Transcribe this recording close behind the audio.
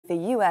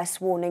the US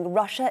warning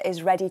Russia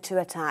is ready to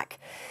attack.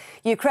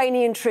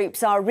 Ukrainian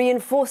troops are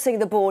reinforcing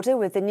the border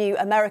with the new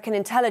American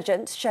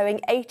intelligence showing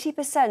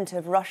 80%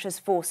 of Russia's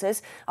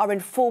forces are in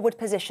forward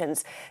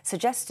positions,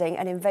 suggesting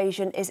an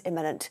invasion is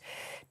imminent.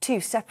 2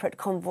 separate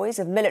convoys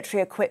of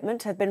military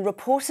equipment have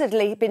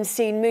reportedly been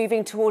seen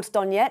moving towards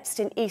Donetsk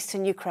in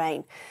eastern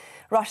Ukraine.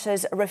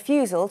 Russia's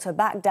refusal to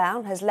back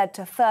down has led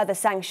to further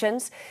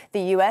sanctions,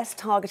 the US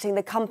targeting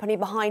the company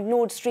behind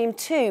Nord Stream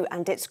 2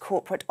 and its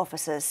corporate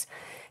officers.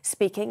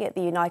 Speaking at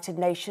the United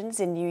Nations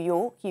in New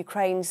York,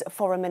 Ukraine's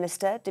Foreign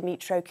Minister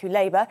Dmytro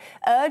Kuleba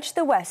urged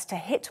the West to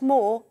hit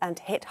more and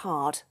hit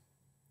hard.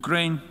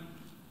 Ukraine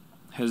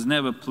has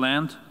never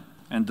planned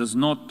and does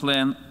not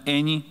plan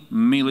any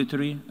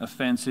military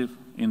offensive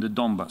in the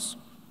Donbas.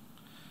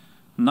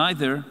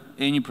 Neither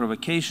any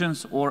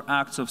provocations or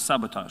acts of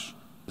sabotage,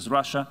 as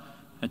Russia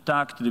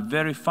attacked the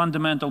very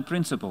fundamental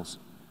principles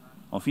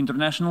of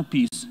international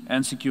peace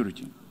and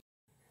security.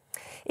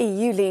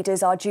 EU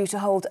leaders are due to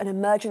hold an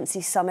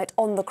emergency summit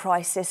on the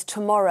crisis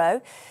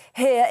tomorrow.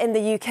 Here in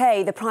the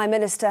UK, the Prime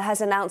Minister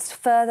has announced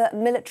further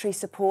military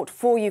support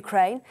for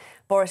Ukraine.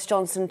 Boris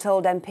Johnson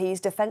told MPs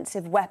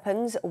defensive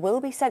weapons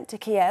will be sent to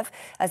Kiev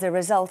as a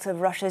result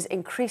of Russia's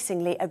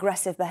increasingly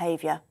aggressive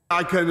behaviour.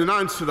 I can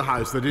announce to the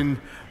House that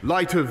in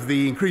light of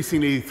the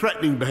increasingly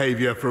threatening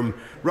behaviour from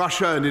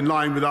Russia and in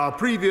line with our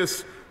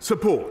previous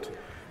support,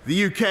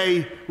 the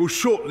UK will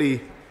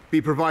shortly be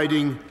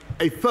providing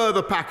a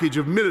further package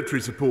of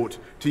military support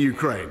to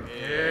Ukraine.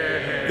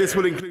 Yeah. This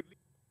will include...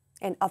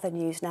 In other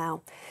news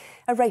now,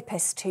 a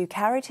rapist who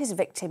carried his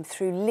victim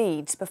through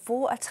Leeds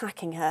before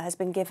attacking her has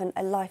been given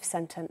a life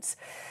sentence.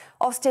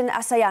 Austin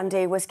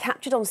Asayandi was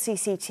captured on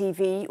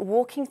CCTV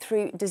walking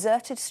through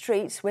deserted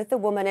streets with the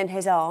woman in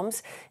his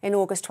arms in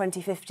August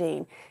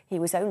 2015. He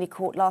was only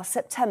caught last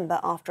September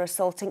after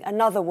assaulting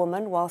another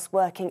woman whilst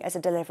working as a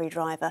delivery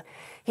driver.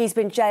 He's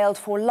been jailed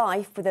for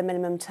life with a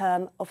minimum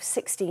term of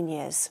 16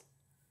 years.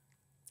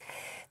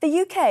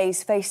 The UK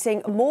is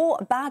facing more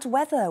bad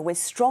weather with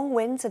strong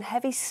winds and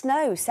heavy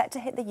snow set to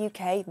hit the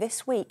UK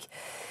this week.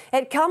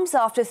 It comes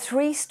after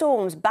 3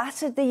 storms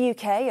battered the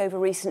UK over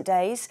recent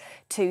days.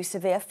 2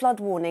 severe flood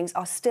warnings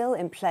are still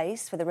in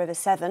place for the River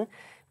Severn,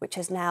 which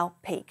has now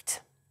peaked.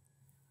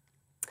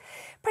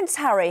 Prince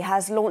Harry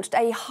has launched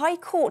a High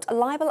Court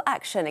libel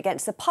action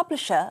against the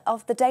publisher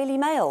of the Daily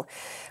Mail.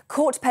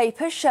 Court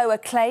papers show a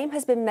claim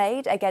has been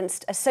made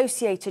against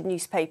associated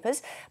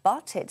newspapers,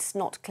 but it's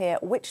not clear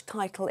which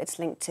title it's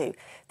linked to.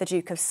 The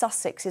Duke of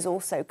Sussex is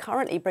also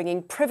currently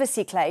bringing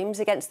privacy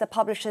claims against the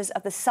publishers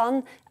of The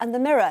Sun and The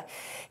Mirror.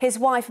 His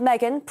wife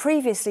Meghan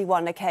previously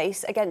won a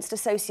case against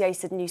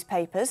associated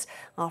newspapers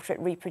after it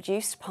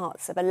reproduced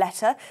parts of a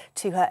letter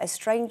to her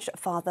estranged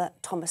father,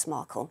 Thomas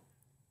Markle.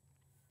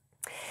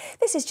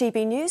 This is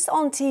GB News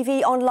on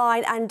TV,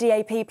 online and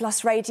DAB+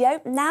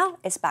 radio. Now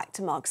it's back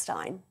to Mark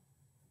Steyn.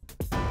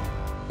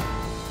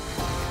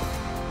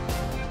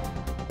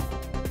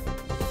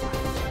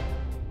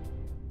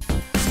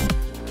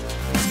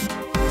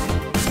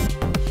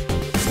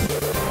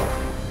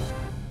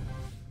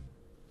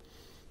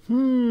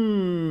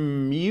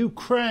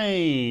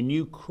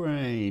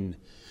 Ukraine.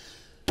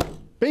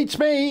 Beats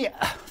me.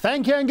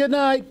 Thank you and good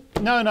night.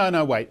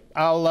 No, wait.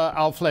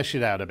 I'll flesh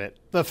it out a bit.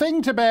 The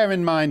thing to bear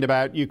in mind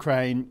about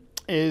Ukraine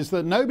is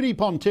that nobody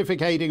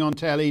pontificating on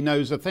telly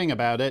knows a thing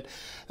about it.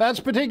 That's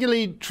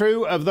particularly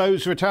true of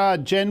those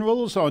retired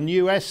generals on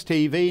US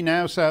TV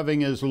now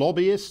serving as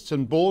lobbyists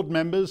and board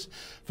members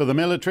for the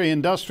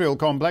military-industrial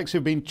complex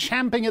who've been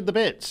champing at the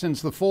bit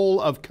since the fall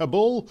of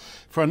Kabul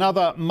for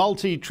another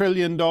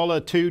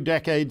multi-trillion-dollar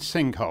 2-decade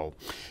sinkhole.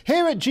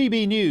 Here at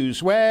GB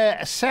News, we're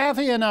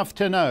savvy enough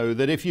to know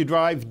that if you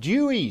drive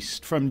due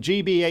east from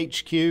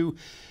GBHQ,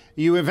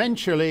 you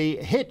eventually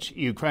hit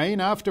Ukraine.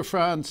 After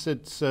France,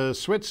 it's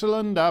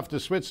Switzerland. After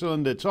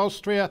Switzerland, it's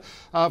Austria.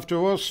 After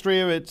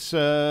Austria, it's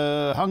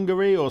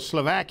Hungary or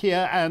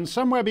Slovakia. And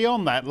somewhere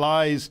beyond that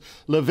lies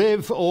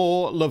Lviv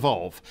or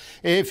Lvov.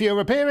 If you're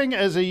appearing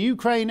as a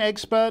Ukraine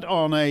expert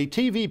on a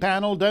TV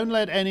panel, don't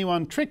let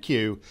anyone trick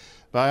you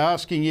by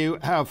asking you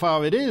how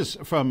far it is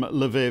from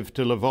Lviv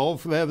to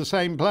Lvov. They're the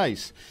same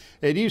place.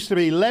 It used to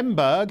be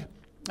Lemberg,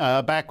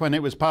 back when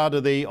it was part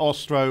of the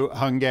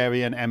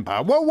Austro-Hungarian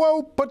Empire.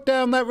 Whoa, put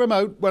down that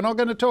remote. We're not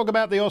going to talk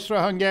about the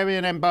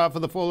Austro-Hungarian Empire for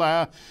the full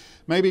hour,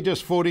 maybe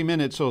just 40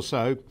 minutes or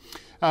so.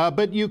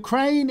 But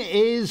Ukraine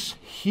is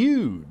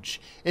huge.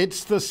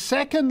 It's the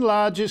second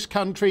largest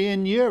country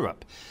in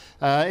Europe.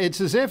 It's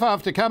as if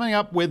after coming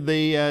up with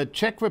the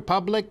Czech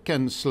Republic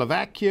and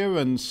Slovakia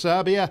and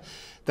Serbia,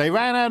 they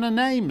ran out of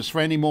names for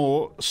any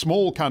more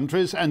small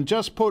countries and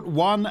just put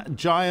one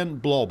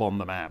giant blob on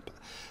the map.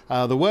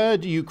 The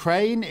word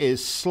Ukraine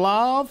is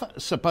Slav,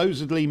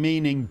 supposedly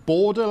meaning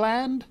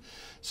borderland.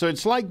 So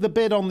it's like the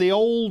bit on the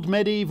old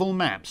medieval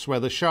maps where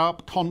the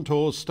sharp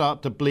contours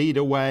start to bleed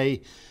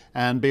away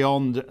and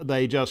beyond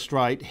they just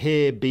write,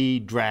 "Here be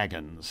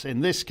dragons."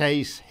 In this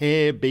case,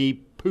 "Here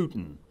be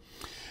Putin."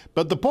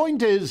 But the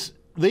point is,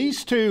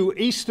 these two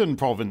eastern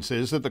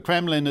provinces that the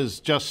Kremlin has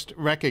just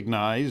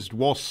recognized,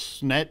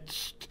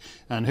 Wosnetsk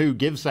and who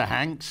gives a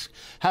hanks,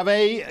 have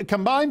a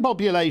combined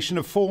population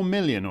of 4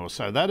 million or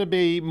so. That'd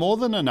be more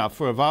than enough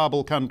for a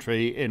viable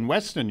country in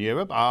Western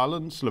Europe,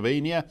 Ireland,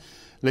 Slovenia,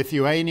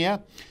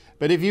 Lithuania.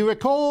 But if you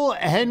recall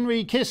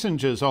Henry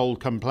Kissinger's old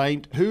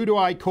complaint, who do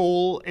I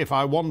call if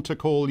I want to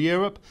call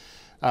Europe?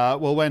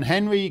 Well, when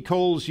Henry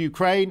calls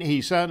Ukraine,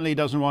 he certainly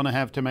doesn't want to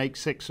have to make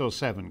 6 or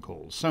 7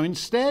 calls. So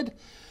instead,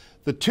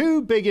 the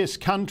two biggest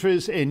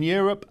countries in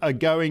Europe are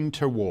going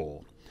to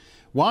war.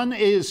 One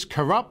is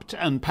corrupt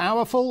and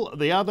powerful,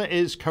 the other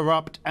is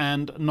corrupt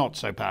and not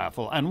so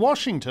powerful. And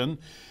Washington,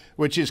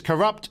 which is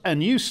corrupt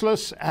and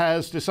useless,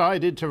 has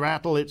decided to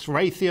rattle its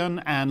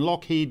Raytheon and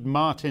Lockheed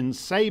Martin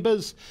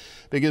sabres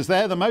because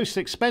they're the most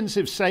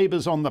expensive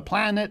sabres on the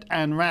planet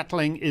and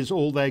rattling is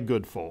all they're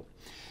good for.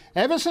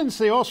 Ever since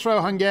the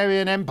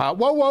Austro-Hungarian Empire,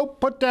 whoa,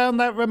 put down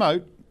that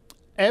remote,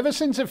 ever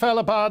since it fell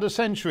apart a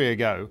century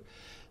ago,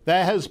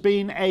 there has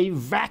been a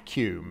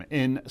vacuum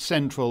in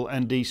Central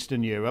and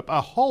Eastern Europe,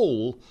 a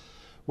hole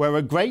where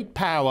a great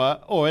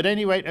power, or at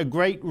any rate a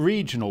great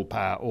regional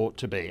power, ought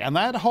to be. And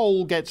that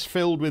hole gets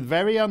filled with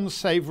very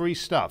unsavoury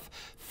stuff.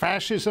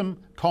 Fascism,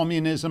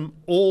 communism,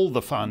 all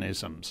the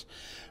funisms.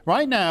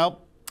 Right now,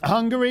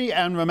 Hungary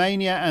and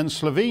Romania and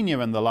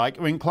Slovenia and the like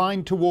are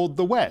inclined toward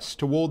the West,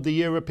 toward the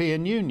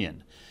European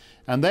Union.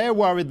 And they're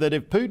worried that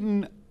if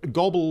Putin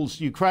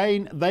gobbles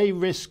Ukraine, they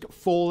risk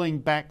falling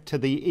back to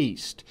the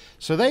east.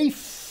 So they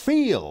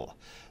feel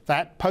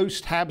that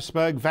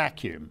post-Habsburg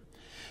vacuum.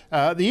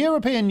 The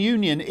European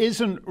Union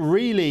isn't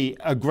really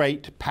a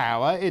great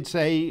power. It's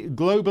a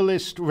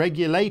globalist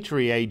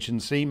regulatory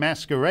agency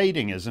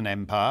masquerading as an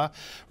empire.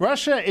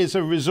 Russia is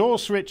a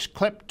resource-rich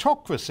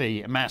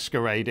kleptocracy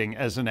masquerading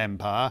as an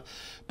empire.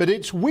 But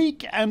it's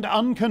weak and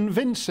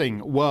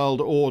unconvincing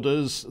world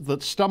orders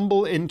that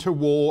stumble into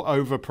war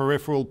over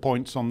peripheral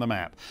points on the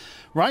map.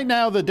 Right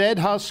now, the dead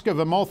husk of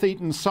a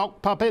moth-eaten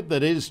sock puppet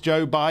that is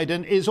Joe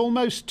Biden is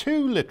almost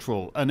too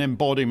literal an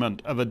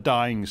embodiment of a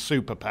dying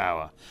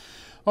superpower.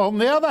 On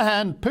the other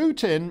hand,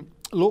 Putin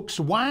looks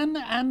wan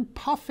and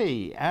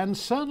puffy, and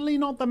certainly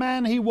not the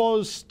man he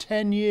was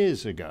 10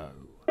 years ago.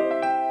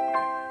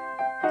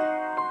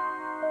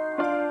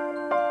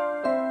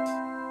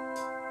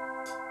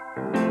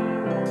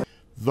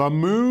 The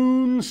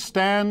moon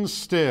stands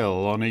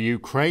still on a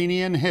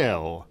Ukrainian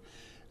hill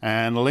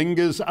and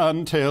lingers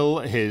until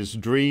his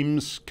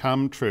dreams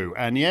come true.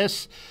 And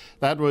yes,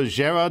 that was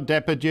Gerard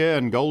Depardieu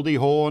and Goldie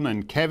Hawn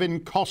and Kevin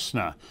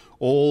Costner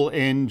all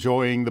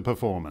enjoying the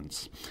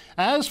performance.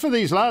 As for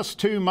these last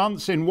 2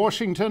 months in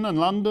Washington and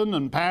London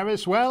and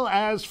Paris, well,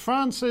 as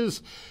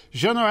France's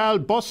General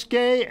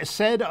Bosquet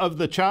said of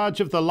the charge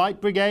of the Light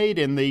Brigade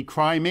in the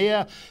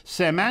Crimea,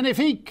 c'est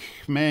magnifique,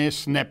 mais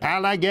ce n'est pas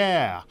la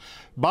guerre.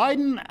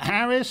 Biden,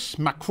 Harris,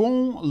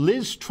 Macron,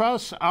 Liz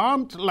Truss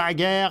aren't la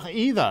guerre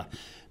either.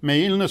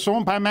 Mais ils ne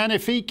sont pas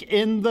magnifiques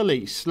in the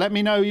least. Let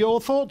me know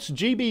your thoughts.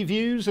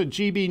 GBViews at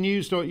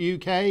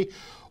gbnews.uk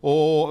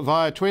or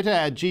via Twitter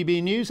at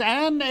GBNews.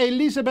 And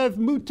Elisabeth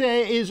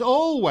Moutet is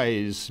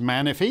always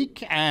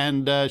magnifique,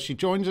 and she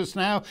joins us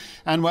now,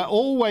 and we're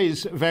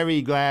always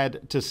very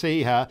glad to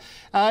see her.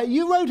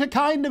 You wrote a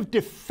kind of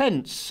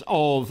defence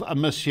of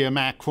Monsieur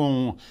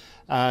Macron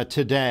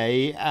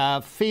today,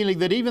 feeling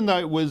that even though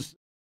it was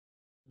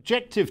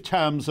objective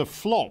terms a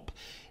flop,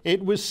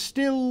 it was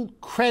still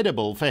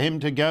credible for him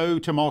to go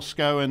to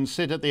Moscow and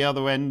sit at the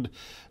other end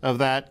of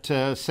that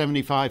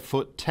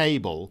 75-foot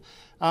table.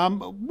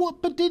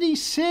 But did he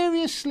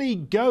seriously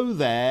go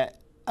there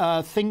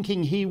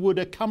thinking he would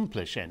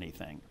accomplish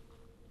anything?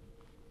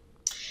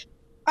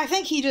 I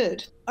think he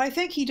did. I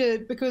think he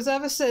did, because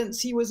ever since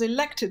he was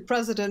elected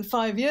president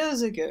 5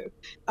 years ago,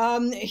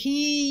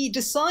 he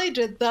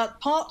decided that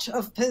part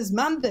of his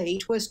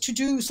mandate was to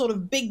do sort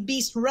of big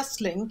beast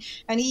wrestling,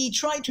 and he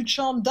tried to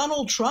charm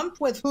Donald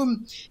Trump, with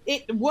whom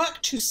it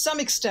worked to some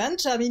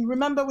extent. I mean,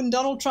 remember when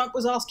Donald Trump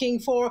was asking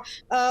for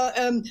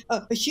a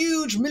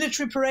huge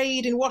military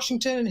parade in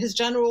Washington, and his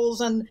generals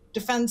and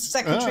defense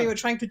secretary were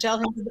trying to tell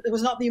him that it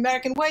was not the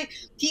American way?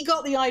 He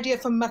got the idea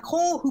from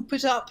Macron, who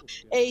put up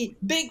a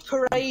big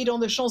parade on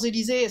the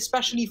Champs-Élysées,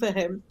 especially for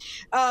him.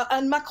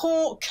 And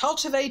Macron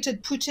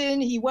cultivated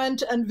Putin. He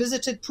went and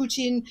visited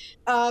Putin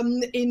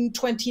in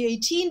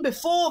 2018.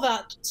 Before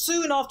that,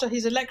 soon after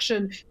his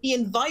election, he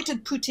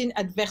invited Putin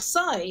at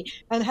Versailles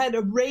and had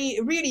a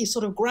really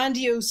sort of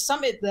grandiose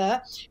summit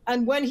there.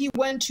 And when he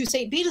went to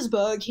St.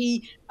 Petersburg,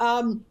 he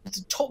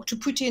talked to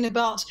Putin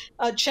about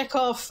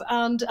Chekhov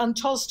and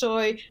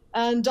Tolstoy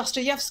and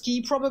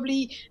Dostoevsky,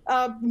 probably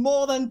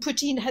more than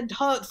Putin had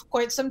heard for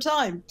quite some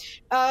time.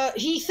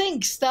 He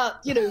thinks that,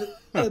 you know,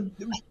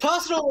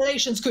 personal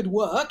relations could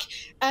work,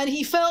 and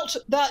he felt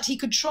that he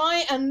could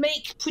try and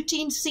make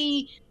Putin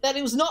see that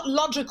it was not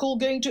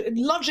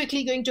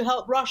logically going to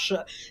help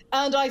Russia.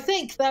 And I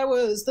think there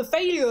was the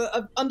failure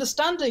of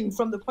understanding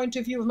from the point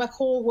of view of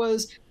Macron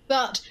was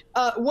that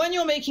when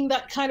you're making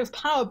that kind of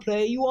power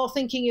play, you are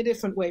thinking a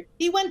different way.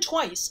 He went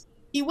twice.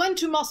 He went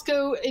to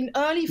Moscow in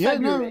early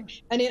February,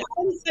 and in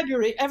early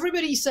February,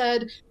 everybody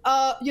said,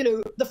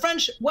 the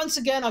French, once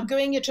again, are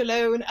going it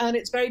alone, and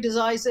it's very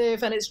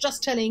decisive, and it's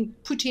just telling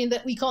Putin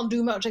that we can't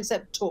do much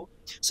except talk.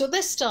 So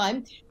this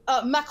time,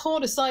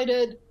 Macron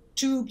decided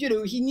to,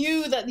 he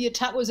knew that the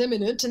attack was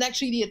imminent, and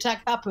actually the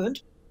attack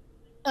happened.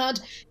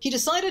 And he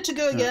decided to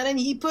go again, and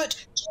he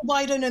put Joe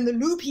Biden in the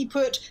loop. He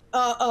put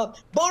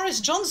Boris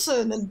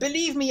Johnson, and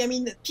believe me, I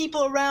mean,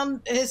 people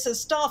around his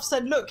staff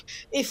said, look,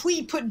 if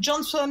we put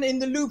Johnson in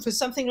the loop for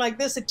something like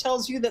this, it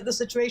tells you that the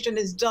situation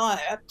is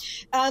dire.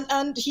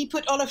 And he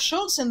put Olaf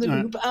Scholz in the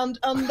loop, and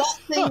that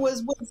thing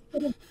was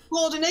sort of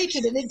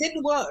coordinated, and it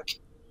didn't work.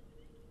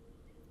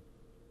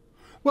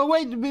 Well,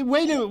 wait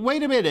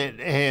a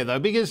minute here, though,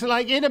 because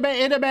like in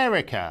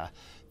America,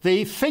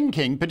 the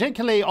thinking,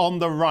 particularly on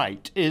the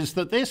right, is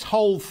that this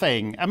whole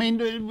thing, I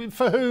mean,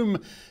 for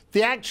whom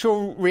the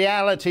actual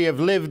reality of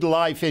lived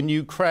life in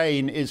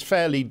Ukraine is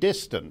fairly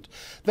distant,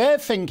 their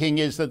thinking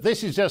is that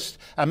this is just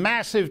a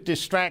massive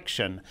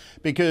distraction,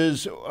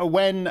 because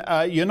when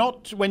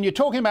you're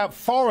talking about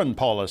foreign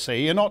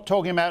policy, you're not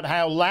talking about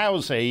how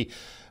lousy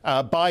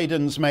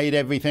Biden's made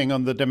everything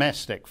on the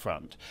domestic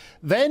front.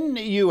 Then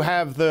you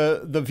have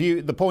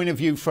the point of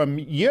view from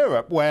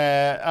Europe,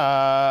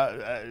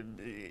 where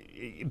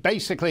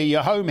basically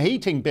your home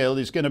heating bill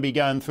is going to be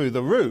going through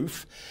the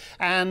roof.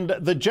 And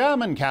the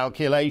German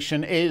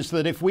calculation is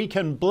that if we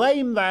can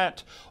blame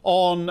that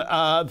on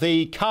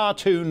the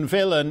cartoon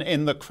villain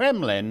in the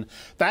Kremlin,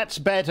 that's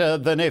better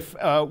than if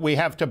we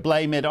have to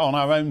blame it on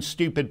our own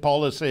stupid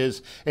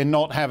policies in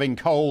not having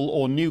coal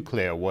or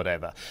nuclear,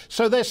 whatever.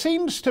 So there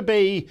seems to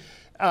be,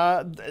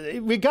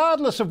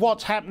 regardless of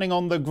what's happening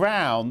on the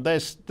ground,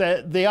 there's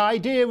the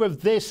idea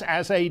of this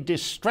as a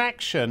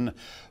distraction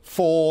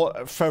for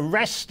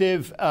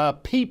restive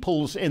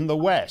peoples in the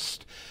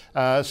West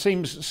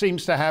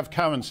seems to have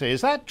currency. Is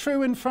that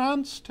true in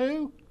France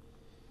too?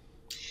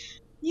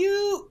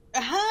 You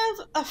have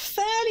a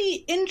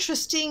fairly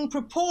interesting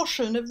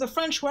proportion of the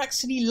French who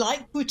actually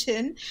like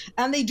Putin,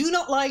 and they do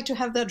not like to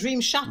have their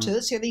dream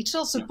shattered, so they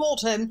still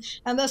support him,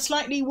 and they're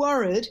slightly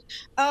worried.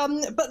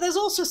 But there's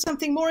also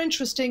something more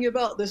interesting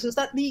about this, is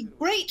that the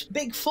great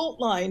big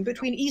fault line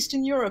between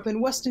Eastern Europe and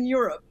Western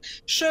Europe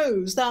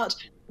shows that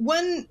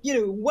when,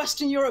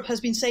 Western Europe has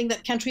been saying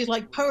that countries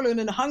like Poland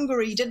and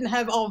Hungary didn't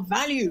have our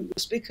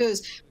values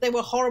because they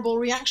were horrible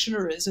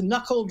reactionaries and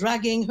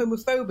knuckle-dragging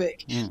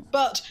homophobic.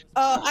 But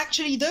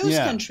actually those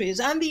countries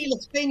and the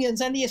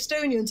Lithuanians and the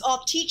Estonians are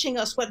teaching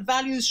us what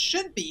values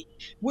should be,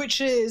 which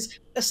is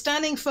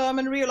standing firm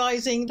and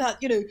realizing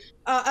that,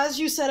 as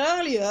you said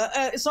earlier,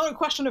 it's not a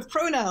question of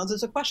pronouns,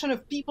 it's a question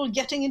of people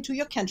getting into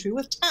your country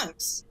with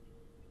tanks.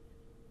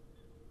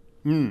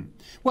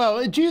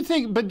 Well, do you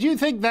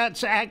think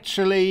that's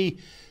actually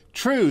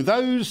true?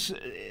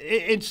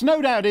 It's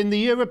no doubt in the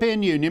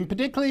European Union,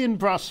 particularly in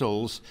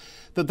Brussels,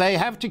 that they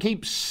have to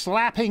keep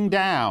slapping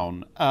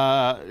down,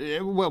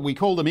 well, we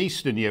call them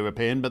Eastern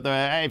European, but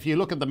if you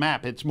look at the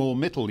map, it's more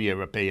Middle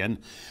European.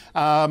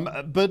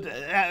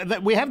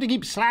 But we have to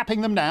keep slapping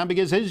them down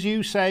because, as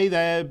you say,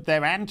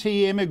 they're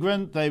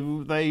anti-immigrant.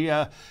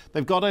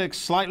 They've got a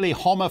slightly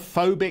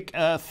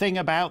homophobic thing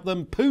about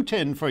them.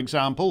 Putin, for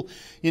example,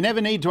 you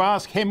never need to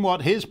ask him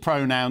what his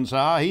pronouns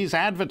are. He's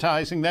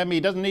advertising them.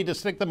 He doesn't need to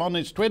stick them on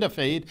his Twitter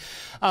feed.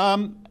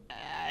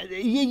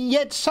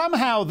 Yet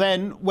somehow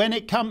then,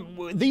 when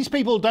these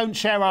people don't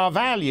share our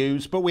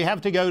values, but we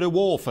have to go to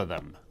war for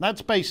them.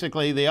 That's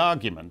basically the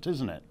argument,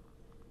 isn't it?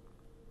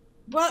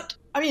 But,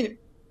 I mean,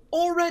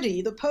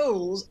 already the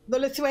Poles, the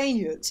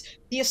Lithuanians,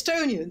 the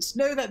Estonians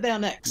know that they're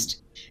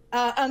next.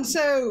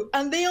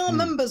 And they are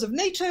members of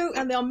NATO,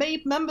 and they are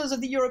made members of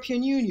the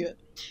European Union.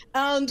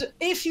 And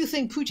if you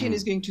think Putin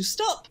is going to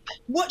stop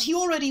what he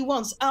already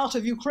wants out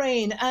of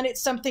Ukraine, and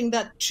it's something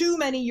that too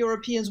many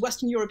Europeans,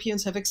 Western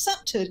Europeans, have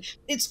accepted,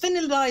 it's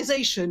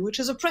Finlandization, which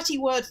is a pretty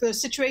word for a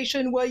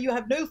situation where you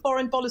have no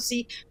foreign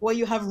policy, where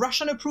you have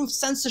Russian-approved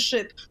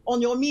censorship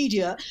on your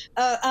media,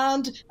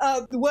 and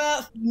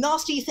where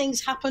nasty things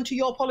happen to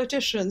your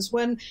politicians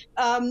when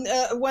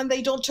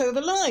they don't toe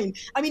the line.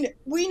 I mean,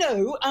 we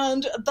know,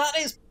 and that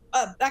is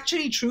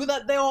actually true,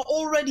 that there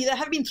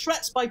have been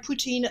threats by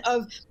Putin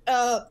of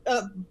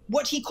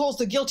what he calls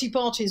the guilty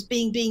parties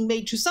being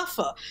made to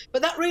suffer.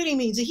 But that really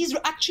means that he's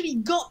actually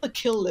got the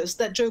kill list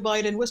that Joe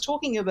Biden was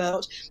talking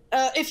about.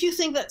 If you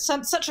think that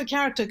such a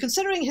character,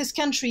 considering his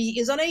country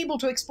is unable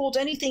to export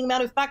anything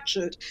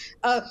manufactured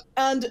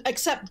and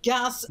except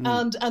gas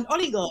and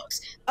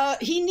oligarchs,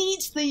 he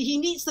needs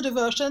the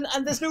diversion,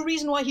 and there's no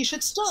reason why he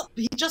should stop.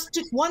 He just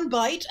took one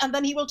bite, and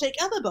then he will take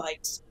other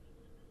bites.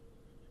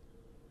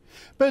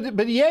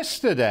 But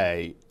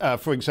yesterday,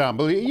 for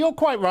example, you're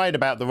quite right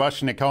about the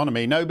Russian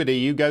economy.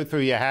 You go through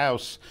your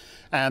house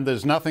and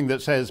there's nothing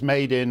that says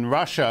made in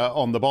Russia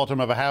on the bottom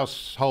of a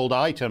household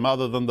item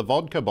other than the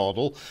vodka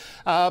bottle.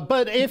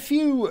 But if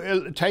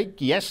you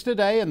take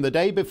yesterday and the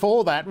day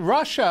before that,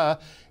 Russia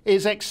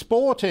is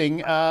exporting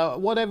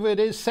whatever it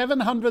is,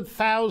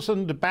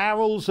 700,000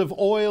 barrels of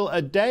oil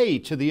a day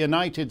to the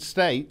United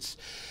States,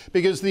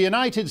 because the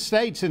United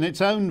States, in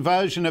its own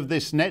version of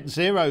this net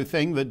zero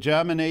thing that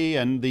Germany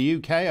and the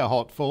UK are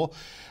hot for,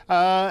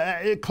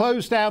 it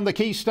closed down the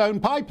Keystone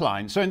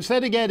pipeline. So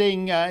instead of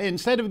getting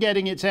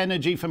its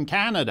energy from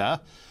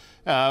Canada,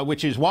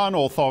 which is one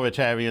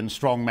authoritarian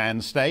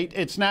strongman state,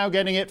 it's now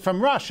getting it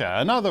from Russia,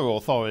 another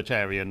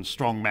authoritarian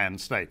strongman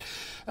state.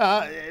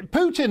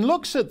 Putin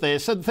looks at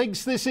this and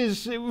thinks this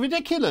is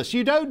ridiculous.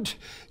 You don't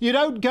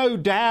go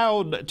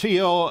down to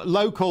your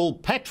local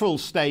petrol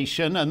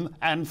station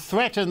and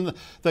threaten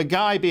the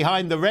guy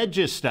behind the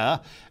register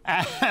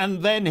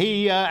and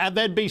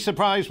then be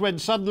surprised when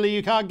suddenly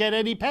you can't get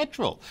any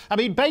petrol. I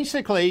mean,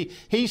 basically,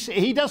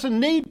 he doesn't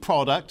need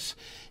products.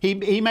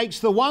 He makes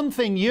the one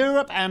thing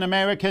Europe and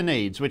America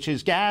needs, which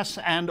is gas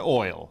and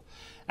oil.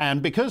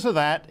 And because of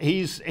that,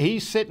 he's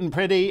sitting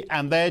pretty,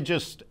 and they're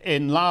just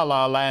in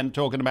la-la land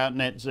talking about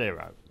net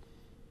zero.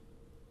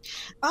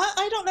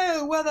 I don't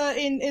know whether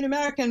in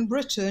America and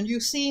Britain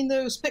you've seen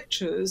those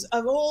pictures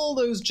of all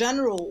those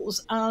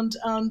generals and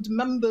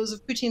members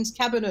of Putin's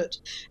cabinet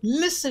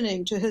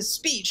listening to his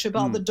speech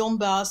about the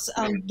Donbass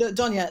and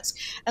Donetsk.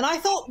 And I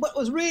thought what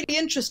was really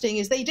interesting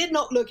is they did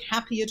not look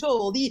happy at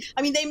all. They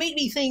made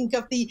me think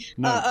of the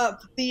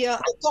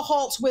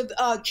cohorts with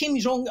Kim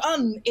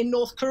Jong-un in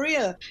North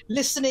Korea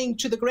listening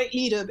to the great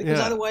leader, because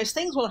otherwise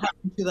things will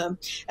happen to them.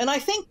 And I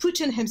think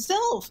Putin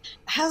himself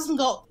hasn't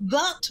got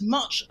that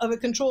much of a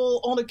control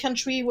on a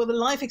country where the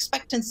life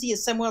expectancy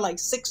is somewhere like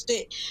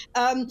 60,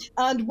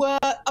 and where,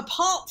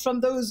 apart from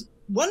those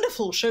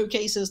wonderful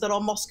showcases that are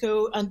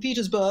Moscow and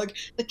Petersburg,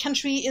 the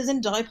country is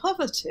in dire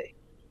poverty.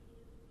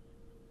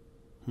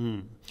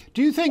 Do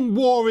you think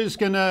war is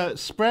going to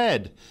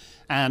spread,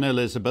 Anne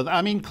Elizabeth?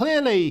 I mean,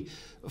 clearly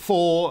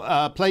for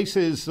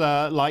places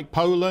like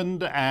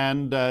Poland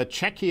and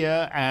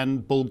Czechia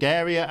and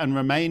Bulgaria and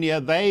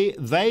Romania,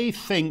 they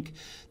think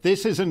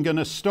this isn't going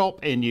to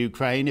stop in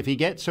Ukraine. If he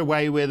gets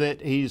away with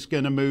it, he's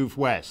going to move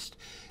west.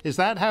 Is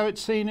that how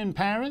it's seen in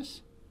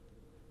Paris?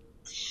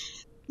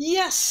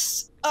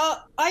 Yes.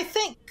 I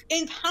think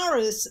in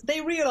Paris they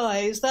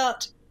realize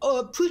that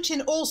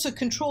Putin also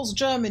controls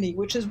Germany,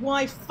 which is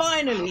why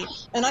finally,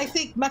 and I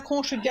think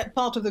Macron should get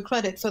part of the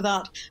credit for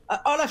that,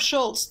 Olaf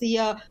Scholz,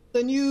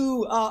 the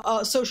new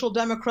Social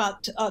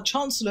Democrat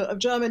Chancellor of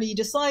Germany,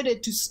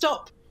 decided to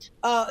stop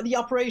the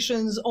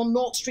operations on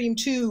Nord Stream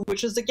 2,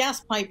 which is the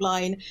gas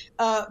pipeline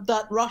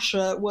that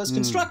Russia was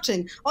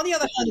constructing. On the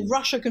other hand, if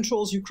Russia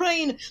controls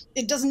Ukraine,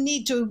 it doesn't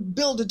need to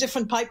build a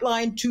different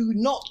pipeline to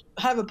not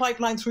have a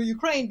pipeline through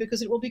Ukraine,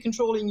 because it will be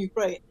controlling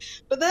Ukraine.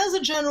 But there's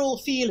a general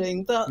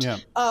feeling that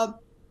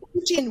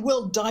Putin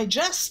will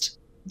digest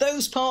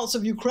those parts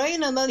of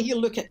Ukraine, and then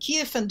he'll look at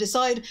Kiev and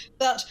decide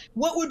that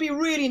what would be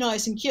really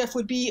nice in Kiev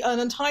would be an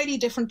entirely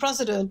different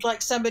president,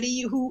 like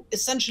somebody who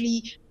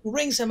essentially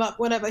rings him up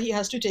whenever he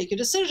has to take a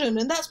decision,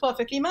 and that's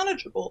perfectly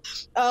manageable.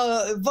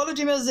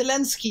 Volodymyr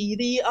Zelensky,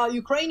 the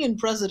Ukrainian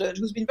president,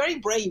 who's been very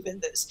brave in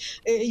this,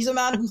 he's a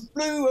man who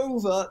flew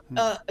over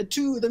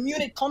to the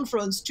Munich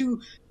conference to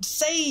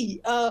say,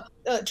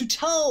 to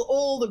tell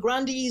all the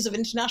grandees of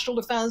international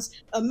defense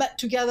met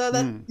together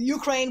that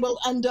Ukraine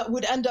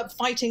would end up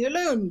fighting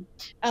alone.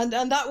 And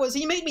that was,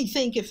 he made me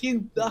think, if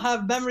you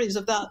have memories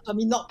of that, I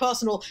mean, not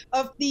personal,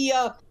 of the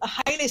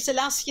Haile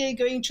Selassie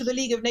going to the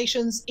League of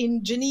Nations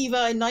in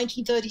Geneva in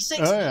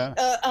 1936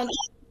 and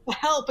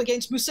help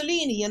against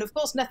Mussolini, and of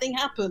course nothing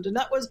happened. And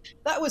that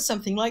was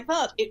something like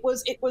that. It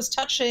was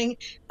touching,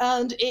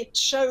 and it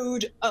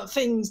showed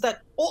things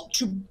that ought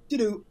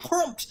to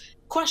prompt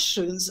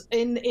questions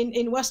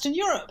in Western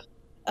Europe.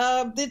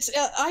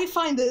 I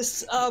find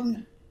this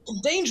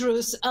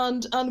dangerous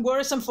and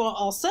worrisome for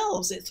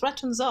ourselves. It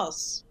threatens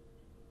us.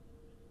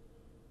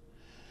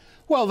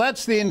 Well,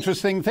 that's the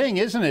interesting thing,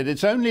 isn't it?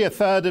 It's only a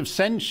third of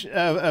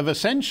a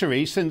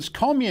century since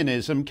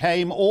communism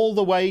came all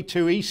the way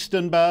to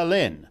eastern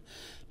Berlin,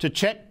 to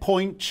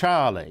Checkpoint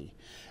Charlie.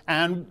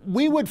 And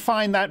we would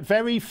find that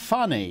very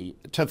funny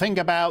to think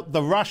about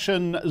the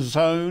Russian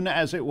zone,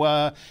 as it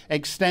were,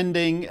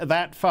 extending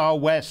that far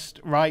west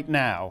right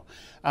now.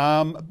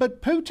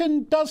 But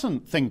Putin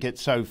doesn't think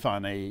it's so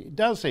funny,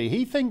 does he?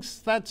 He thinks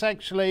that's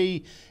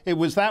actually, it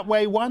was that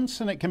way once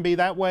and it can be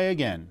that way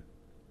again.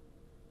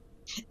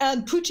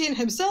 And Putin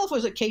himself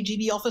was a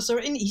KGB officer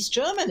in East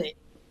Germany.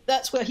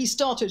 That's where he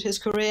started his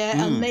career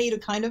and made a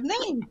kind of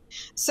name.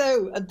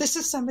 So this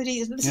is something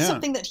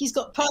that he's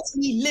got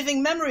personally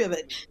living memory of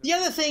it. The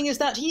other thing is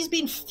that he's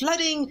been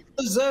flooding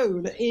the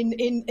zone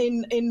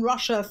in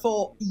Russia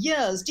for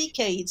years,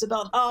 decades,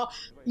 about how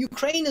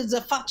Ukrainians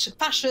are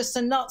fascists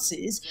and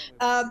Nazis.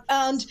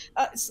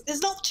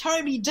 It's not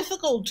terribly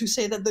difficult to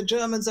say that the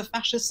Germans are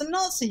fascists and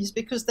Nazis,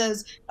 because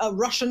there's a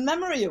Russian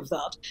memory of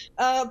that.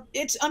 I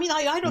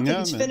don't think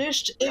it's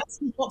finished if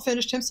he's not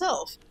finished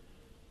himself.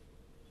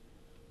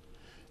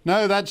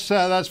 No, that's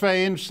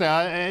very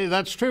interesting.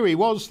 That's true. He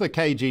was the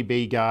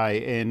KGB guy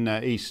in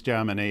East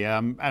Germany,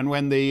 and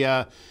when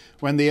the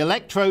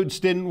electrodes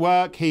didn't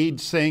work,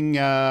 he'd sing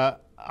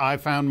I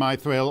found my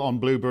thrill on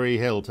Blueberry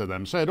Hill to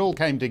them. So it all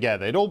came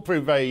together. It all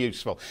proved very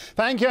useful.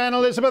 Thank you, Anne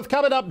Elizabeth.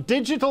 Coming up,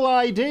 digital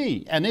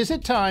ID. And is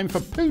it time for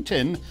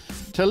Putin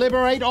to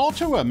liberate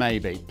Ottawa,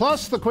 maybe?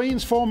 Plus, the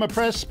Queen's former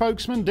press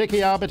spokesman,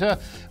 Dickie Arbiter.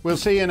 We'll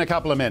see you in a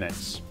couple of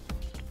minutes.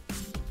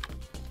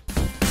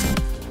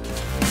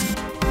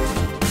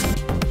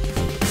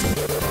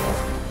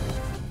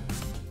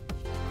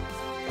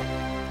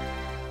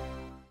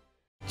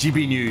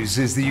 GB News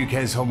is the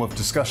UK's home of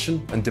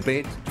discussion and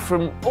debate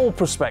from all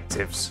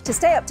perspectives. To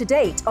stay up to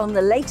date on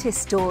the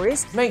latest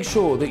stories, make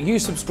sure that you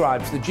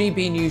subscribe to the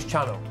GB News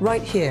channel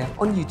right here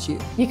on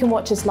YouTube. You can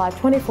watch us live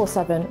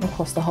 24/7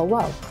 across the whole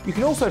world. You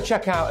can also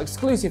check out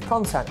exclusive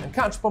content and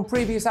catch up on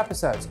previous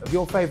episodes of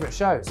your favourite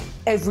shows.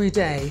 Every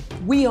day,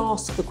 we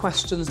ask the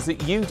questions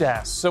that you'd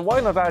ask, so why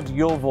not add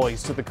your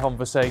voice to the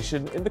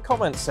conversation in the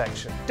comments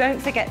section?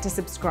 Don't forget to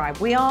subscribe.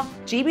 We are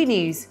GB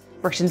News,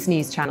 Britain's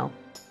news channel.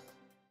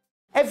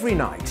 Every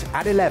night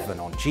at 11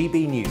 on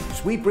GB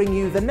News, we bring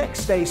you the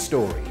next day's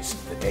stories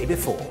the day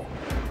before.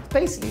 It's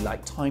basically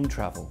like time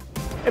travel.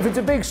 If it's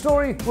a big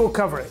story, we'll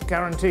cover it,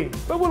 guaranteed.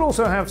 But we'll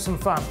also have some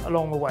fun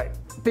along the way.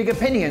 Big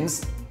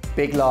opinions,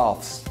 big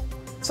laughs.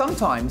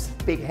 Sometimes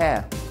big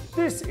hair.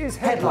 This is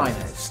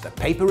Headliners, the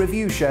paper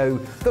review show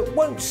that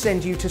won't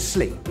send you to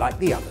sleep like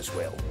the others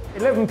will.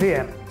 11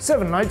 p.m,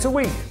 7 nights a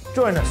week.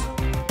 Join us.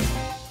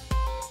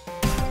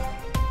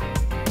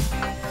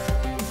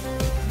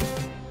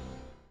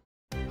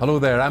 Hello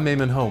there, I'm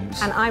Eamon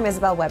Holmes. And I'm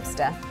Isabel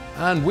Webster.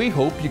 And we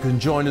hope you can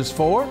join us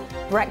for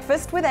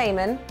Breakfast with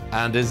Eamon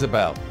and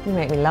Isabel. You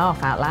make me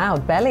laugh out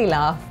loud, belly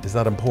laugh. Is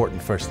that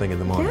important first thing in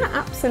the morning? Yeah,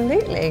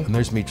 absolutely. And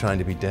there's me trying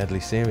to be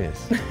deadly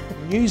serious.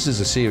 News is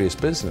a serious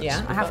business.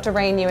 Yeah, I have to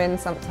rein you in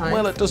sometimes.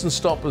 Well, it doesn't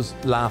stop us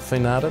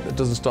laughing at it. It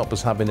doesn't stop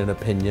us having an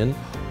opinion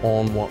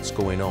on what's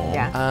going on.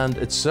 Yeah. And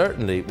it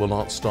certainly will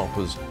not stop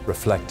us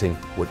reflecting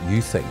what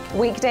you think.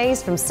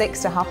 Weekdays from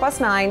 6 to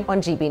 9:30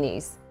 on GB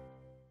News.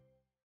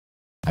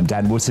 I'm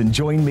Dan Wootton.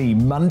 Join me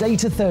Monday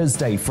to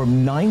Thursday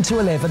from 9 to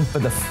 11 for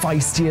the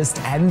feistiest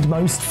and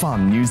most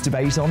fun news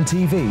debate on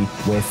TV,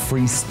 where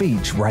free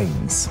speech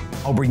reigns.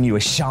 I'll bring you a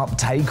sharp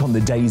take on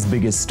the day's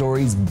biggest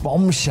stories,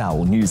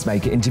 bombshell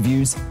newsmaker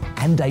interviews,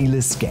 and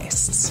A-list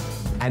guests.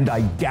 And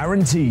I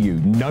guarantee you,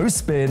 no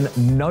spin,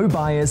 no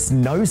bias,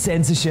 no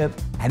censorship,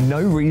 and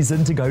no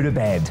reason to go to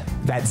bed.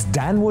 That's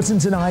Dan Wootton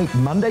Tonight,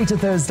 Monday to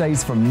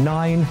Thursdays from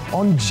 9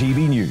 on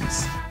GB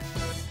News.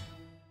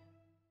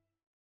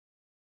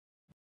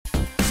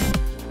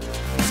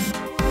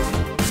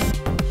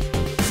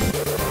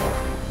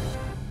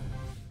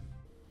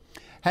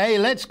 Hey,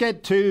 let's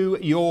get to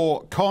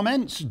your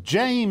comments.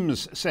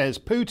 James says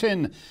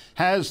Putin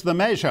has the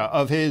measure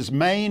of his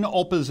main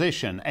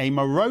opposition, a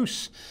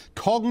morose,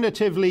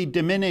 cognitively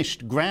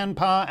diminished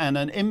grandpa and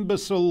an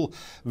imbecile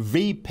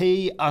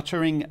VP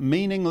uttering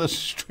meaningless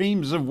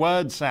streams of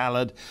word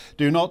salad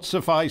do not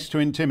suffice to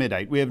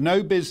intimidate. We have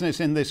no business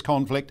in this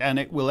conflict and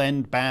it will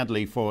end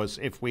badly for us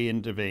if we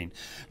intervene.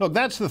 Look,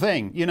 that's the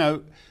thing. You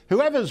know,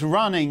 whoever's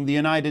running the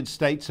United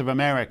States of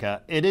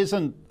America, it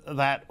isn't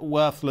that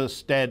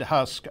worthless dead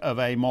husk of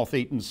a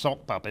moth-eaten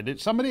sock puppet.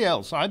 It's somebody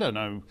else. I don't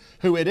know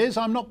who it is.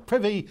 I'm not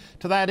privy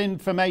to that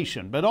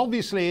information. But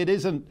obviously it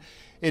isn't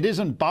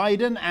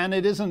Biden and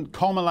it isn't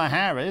Kamala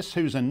Harris,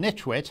 who's a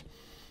nitwit.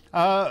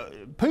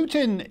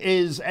 Putin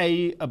is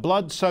a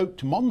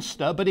blood-soaked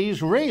monster, but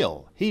he's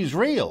real. He's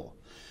real.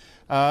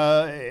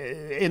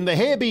 In the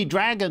Here Be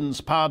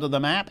Dragons part of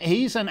the map,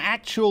 he's an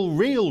actual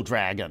real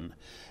dragon.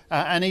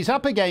 And he's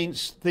up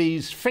against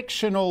these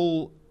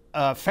fictional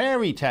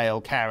fairy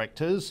tale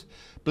characters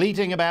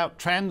bleating about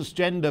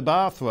transgender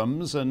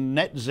bathrooms and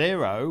net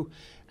zero,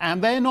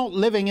 and they're not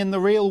living in the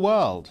real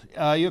world.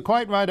 You're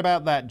quite right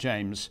about that,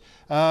 James.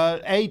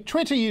 A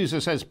Twitter user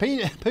says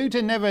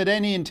Putin never had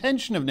any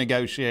intention of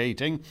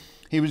negotiating.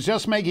 He was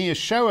just making a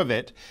show of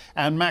it,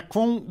 and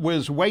Macron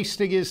was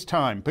wasting his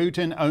time.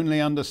 Putin only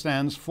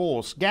understands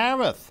force.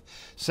 Gareth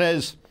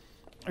says,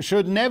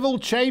 should Neville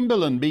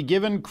Chamberlain be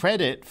given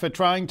credit for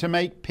trying to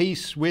make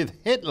peace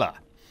with Hitler?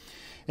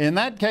 In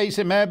that case,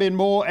 it may have been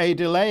more a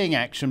delaying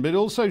action, but it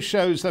also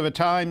shows there are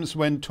times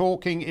when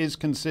talking is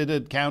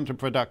considered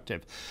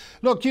counterproductive.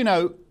 Look, you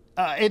know,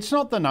 it's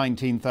not the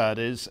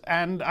 1930s,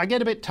 and I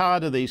get a bit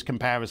tired of these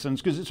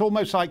comparisons because it's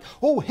almost like,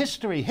 oh,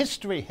 history,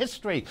 history,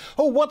 history.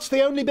 Oh, what's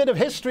the only bit of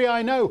history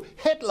I know?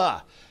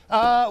 Hitler.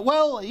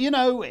 Well, you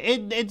know,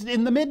 it's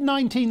in the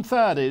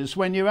mid-1930s,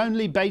 when you're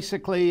only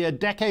basically a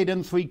decade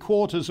and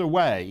 3/4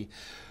 away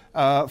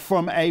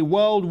from a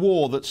world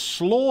war that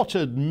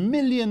slaughtered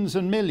millions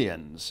and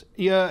millions,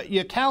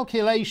 your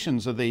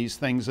calculations of these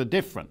things are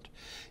different.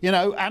 You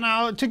know,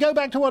 and to go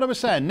back to what I was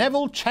saying,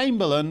 Neville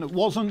Chamberlain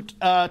wasn't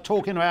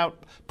talking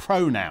about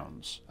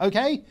pronouns,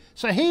 okay?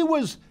 So he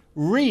was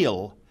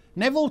real.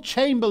 Neville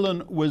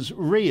Chamberlain was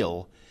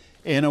real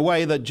in a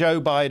way that Joe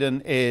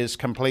Biden is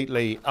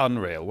completely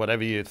unreal,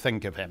 whatever you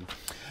think of him.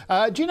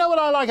 Do you know what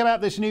I like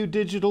about this new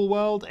digital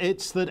world?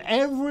 It's that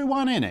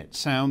everyone in it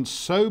sounds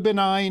so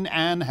benign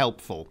and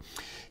helpful.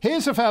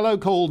 Here's a fellow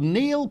called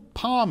Neil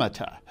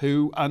Parmenter,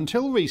 who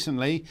until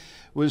recently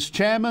was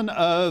chairman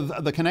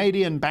of the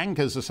Canadian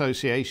Bankers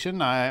Association.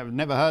 I've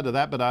never heard of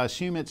that, but I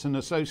assume it's an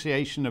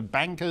association of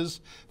bankers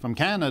from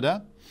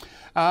Canada.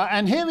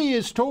 And here he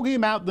is talking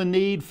about the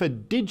need for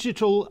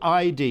digital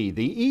ID.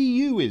 The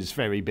EU is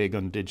very big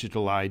on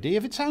digital ID.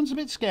 If it sounds a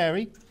bit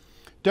scary,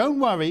 don't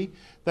worry.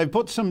 They've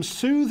put some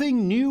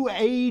soothing, new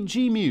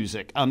agey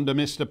music under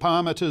Mr.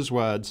 Parmenter's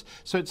words,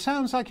 so it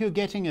sounds like you're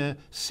getting a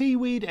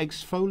seaweed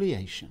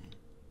exfoliation.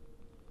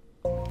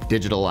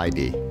 Digital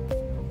ID.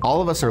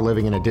 All of us are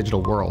living in a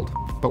digital world,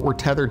 but we're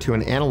tethered to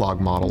an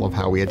analog model of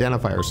how we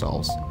identify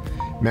ourselves,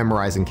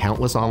 memorizing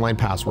countless online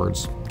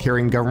passwords,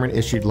 carrying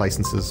government-issued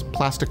licenses,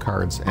 plastic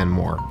cards, and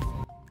more.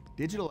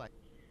 Digital ID.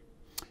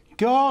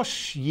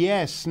 Gosh,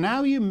 yes,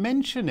 now you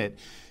mention it.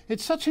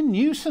 It's such a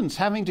nuisance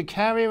having to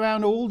carry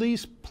around all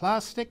these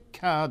plastic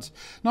cards.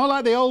 Not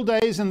like the old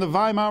days in the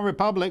Weimar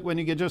Republic when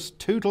you could just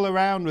tootle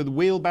around with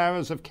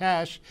wheelbarrows of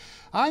cash.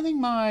 I think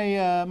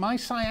my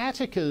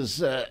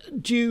sciatica's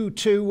due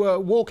to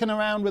walking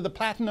around with a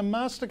platinum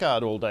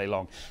MasterCard all day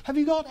long. Have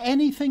you got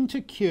anything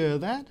to cure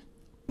that?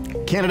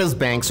 Canada's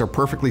banks are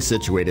perfectly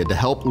situated to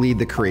help lead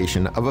the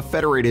creation of a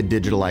federated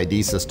digital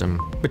ID system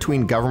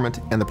between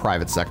government and the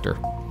private sector.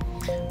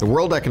 The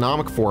World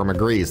Economic Forum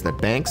agrees that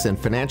banks and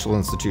financial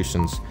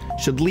institutions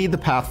should lead the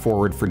path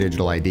forward for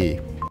digital ID.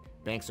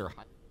 Banks are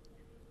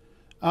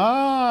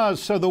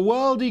so the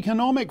World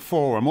Economic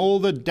Forum, all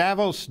the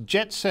Davos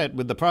jet set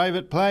with the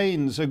private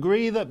planes,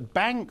 agree that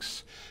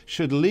banks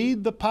should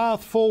lead the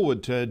path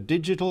forward to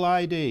digital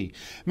ID.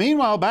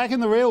 Meanwhile, back in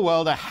the real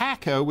world, a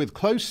hacker with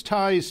close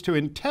ties to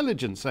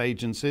intelligence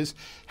agencies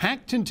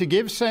hacked into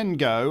Give, Send,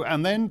 Go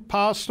and then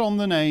passed on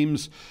the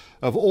names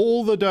of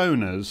all the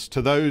donors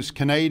to those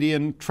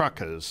Canadian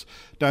truckers.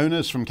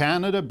 Donors from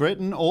Canada,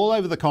 Britain, all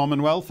over the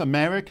Commonwealth,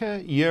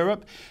 America,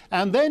 Europe,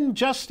 and then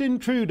Justin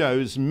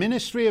Trudeau's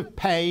Ministry of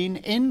Pain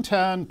in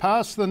turn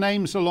passed the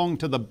names along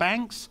to the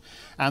banks,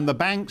 and the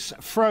banks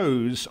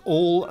froze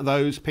all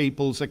those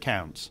people's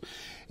accounts.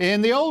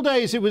 In the old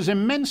days, it was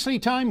immensely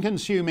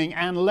time-consuming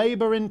and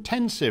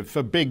labour-intensive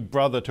for Big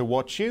Brother to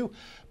watch you.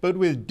 But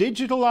with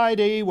digital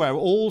ID, we're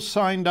all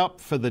signed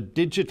up for the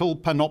digital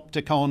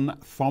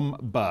panopticon from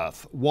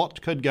birth.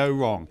 What could go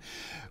wrong?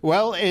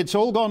 Well, it's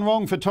all gone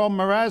wrong for Tom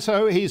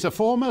Marazzo. He's a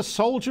former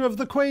soldier of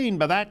the Queen,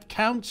 but that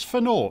counts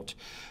for naught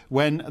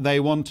when they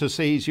want to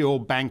seize your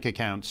bank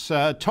accounts.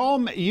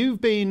 Tom,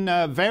 you've been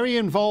very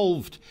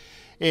involved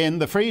in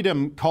the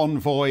Freedom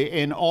Convoy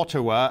in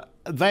Ottawa.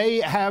 They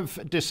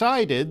have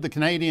decided, the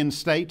Canadian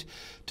state,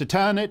 to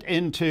turn it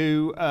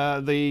into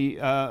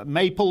the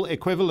maple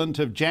equivalent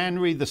of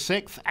January the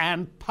 6th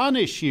and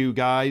punish you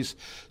guys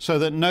so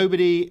that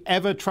nobody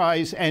ever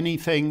tries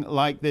anything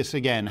like this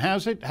again.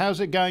 How's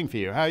it going for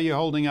you? How are you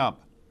holding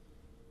up?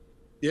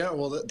 Yeah,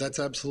 well, that's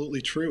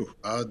absolutely true.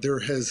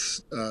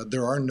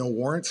 There are no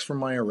warrants for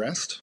my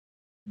arrest.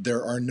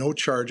 There are no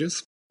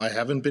charges. I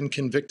haven't been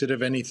convicted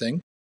of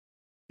anything.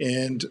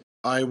 And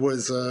I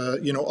was,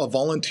 a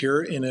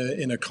volunteer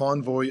in a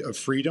convoy of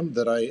freedom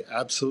that I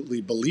absolutely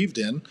believed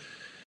in,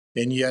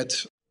 and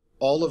yet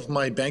all of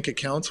my bank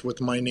accounts with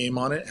my name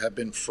on it have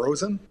been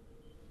frozen.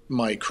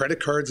 My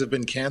credit cards have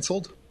been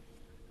canceled.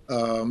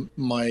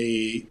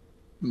 My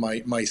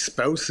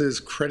spouse's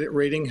credit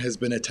rating has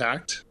been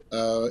attacked,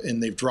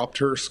 and they've dropped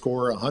her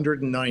score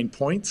 109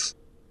 points.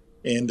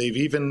 And they've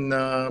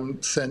even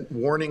sent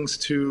warnings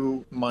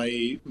to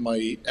my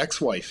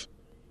ex-wife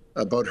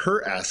about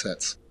her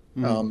assets.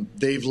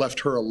 They've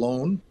left her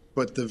alone,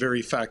 but the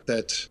very fact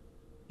that,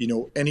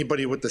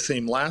 anybody with the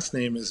same last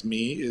name as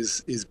me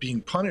is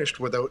being punished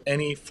without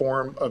any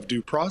form of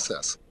due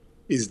process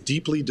is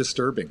deeply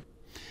disturbing.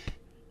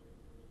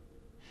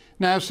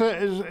 Now,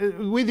 so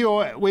with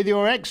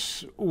your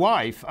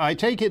ex-wife, I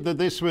take it that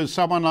this was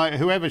someone like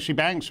whoever she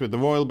banks with, the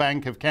Royal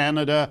Bank of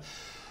Canada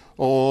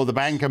or the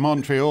Bank of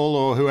Montreal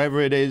or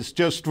whoever it is,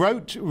 just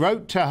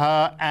wrote to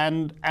her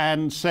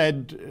and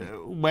said,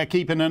 we're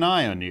keeping an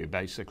eye on you,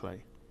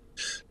 basically.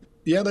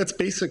 Yeah, that's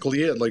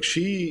basically it. Like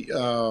we're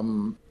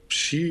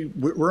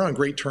on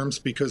great terms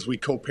because we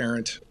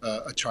co-parent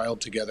a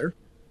child together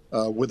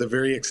with a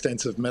very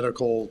extensive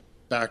medical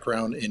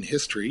background in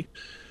history.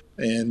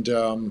 And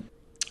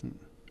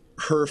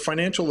her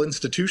financial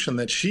institution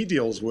that she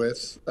deals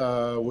with,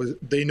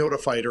 they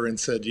notified her and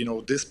said,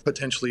 this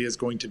potentially is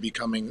going to be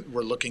coming.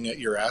 We're looking at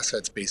your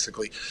assets,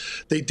 basically.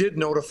 They did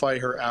notify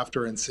her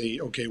after and say,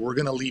 okay, we're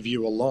going to leave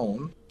you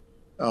alone.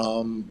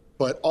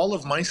 But all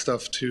of my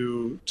stuff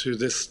to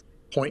this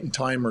point in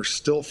time are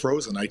still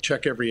frozen. I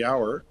check every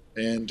hour,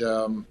 and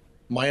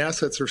my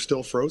assets are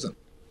still frozen.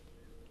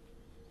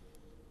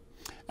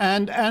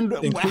 And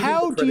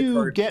how do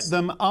you get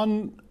them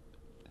un?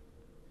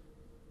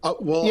 I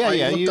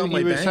looked on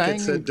my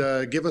bank. It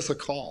said, give us a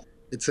call.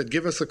 It said,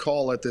 give us a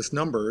call at this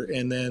number,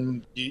 and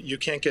then you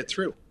can't get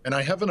through. And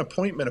I have an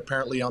appointment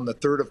apparently on the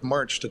 3rd of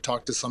March to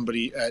talk to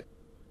somebody at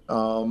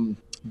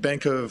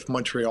Bank of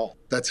Montreal.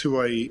 That's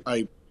who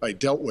I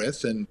dealt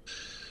with. And,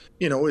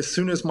 you know, as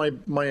soon as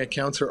my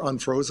accounts are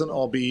unfrozen,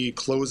 I'll be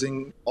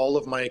closing all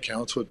of my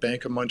accounts with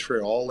Bank of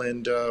Montreal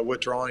and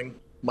withdrawing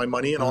my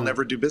money, and I'll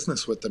never do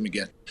business with them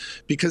again,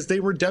 because they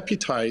were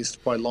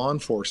deputized by law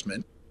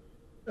enforcement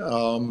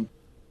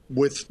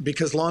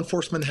because law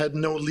enforcement had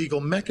no legal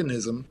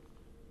mechanism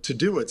to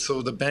do it.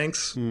 So the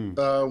banks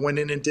went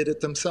in and did it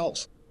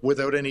themselves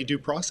without any due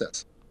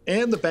process.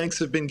 And the banks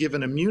have been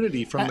given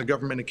immunity from the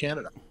government of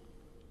Canada.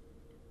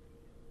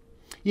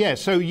 Yeah,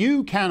 so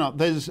you cannot,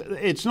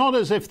 it's not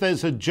as if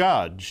there's a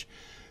judge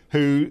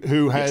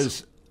who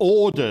has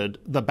ordered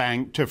the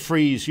bank to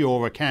freeze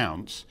your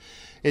accounts.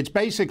 It's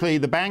basically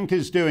the bank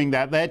is doing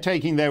that. They're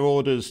taking their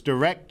orders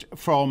direct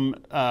from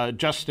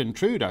Justin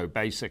Trudeau,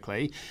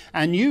 basically,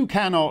 and you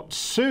cannot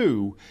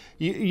sue.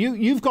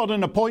 You've got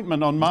an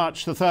appointment on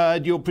March the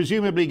 3rd. You're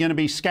presumably going to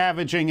be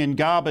scavenging in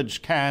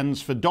garbage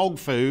cans for dog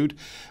food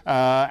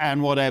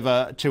and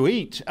whatever to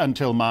eat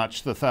until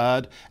March the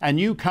 3rd, and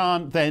you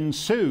can't then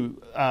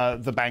sue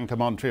the Bank of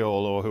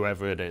Montreal or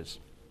whoever it is.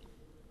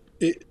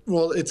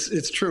 Well,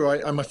 it's true.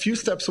 I'm a few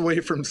steps away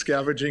from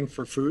scavenging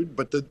for food,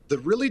 but the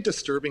really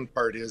disturbing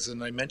part is,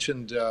 and I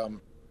mentioned,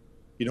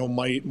 you know,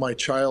 my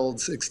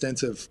child's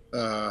extensive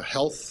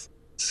health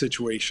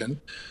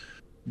situation.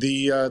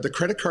 The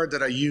credit card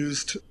that I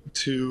used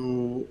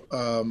to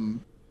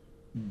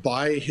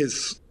buy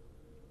his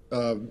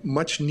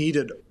much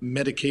needed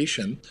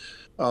medication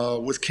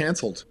was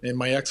canceled, and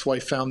my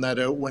ex-wife found that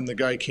out when the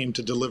guy came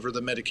to deliver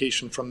the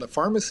medication from the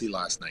pharmacy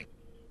last night.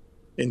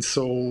 And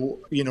so,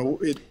 you know,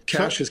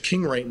 cash is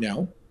king right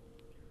now.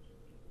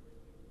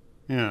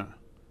 Yeah.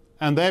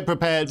 And they're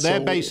prepared, they're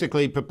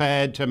basically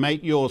prepared to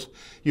make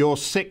your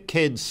sick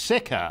kids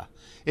sicker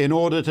in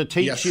order to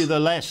teach you the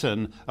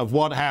lesson of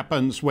what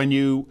happens when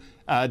you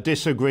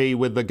disagree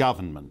with the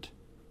government.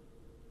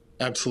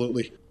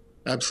 Absolutely.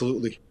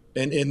 Absolutely.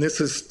 And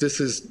this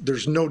is,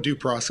 there's no due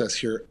process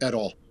here at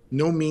all.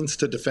 No means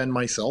to defend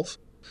myself.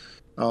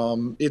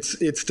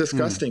 It's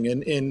disgusting.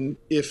 And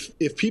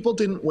if people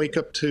didn't wake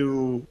up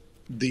to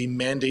the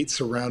mandate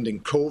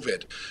surrounding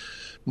COVID,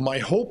 my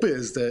hope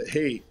is that,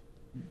 hey,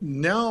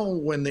 now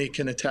when they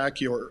can attack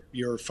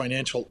your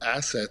financial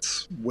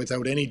assets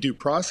without any due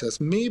process,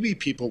 maybe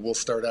people will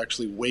start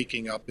actually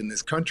waking up in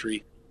this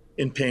country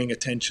and paying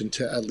attention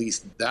to at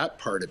least that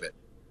part of it.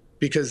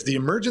 Because the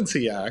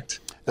Emergency Act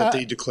that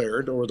they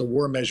declared, or the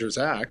War Measures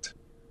Act,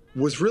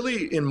 was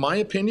really, in my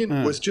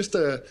opinion, was just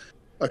a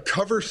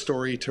cover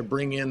story to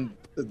bring in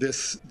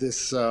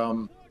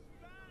the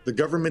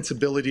government's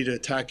ability to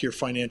attack your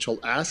financial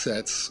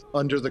assets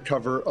under the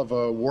cover of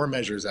a War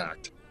Measures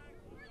Act.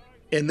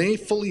 And they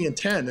fully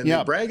intend, and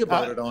they brag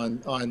about it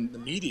on the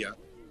media,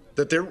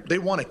 that they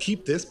want to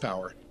keep this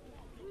power.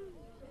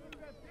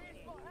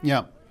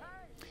 Yeah.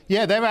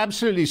 Yeah, they're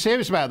absolutely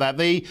serious about that.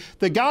 The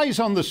guys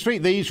on the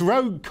street, these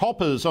rogue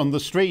coppers on the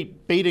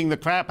street beating the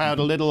crap out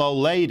of little old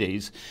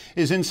ladies,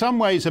 is in some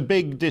ways a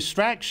big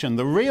distraction.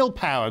 The real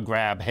power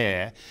grab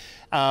here,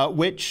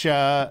 which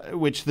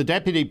the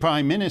Deputy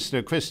Prime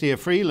Minister, Chrystia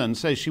Freeland,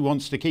 says she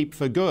wants to keep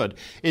for good,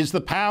 is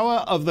the power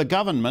of the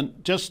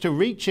government just to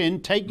reach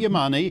in, take your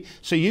money,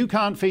 so you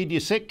can't feed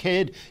your sick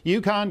kid, you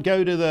can't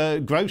go to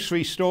the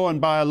grocery store and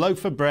buy a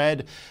loaf of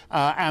bread,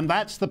 and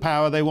that's the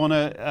power they want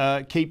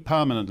to keep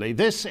permanently.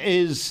 This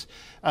is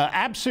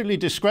absolutely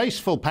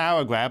disgraceful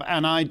power grab,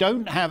 and I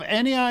don't have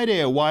any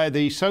idea why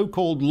the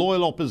so-called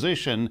loyal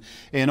opposition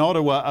in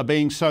Ottawa are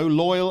being so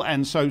loyal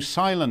and so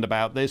silent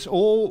about this,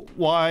 or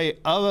why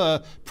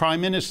other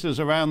prime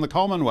ministers around the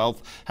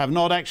Commonwealth have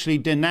not actually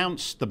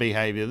denounced the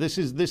behaviour. This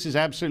is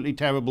absolutely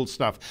terrible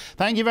stuff.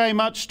 Thank you very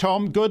much,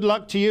 Tom. Good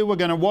luck to you. We're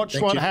going to watch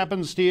what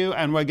happens to you,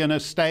 and we're going to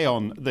stay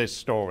on this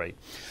story.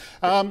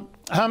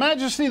 Her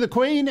Majesty the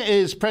Queen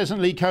is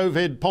presently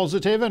COVID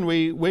positive, and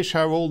we wish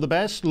her all the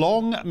best.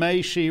 Long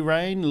may she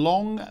reign,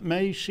 long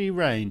may she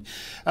reign.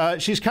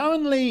 She's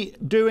currently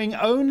doing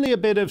only a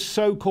bit of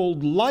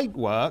so-called light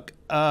work,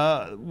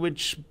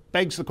 which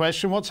begs the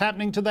question, what's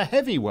happening to the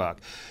heavy work?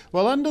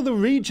 Well, under the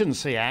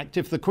Regency Act,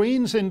 if the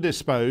Queen's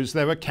indisposed,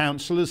 there are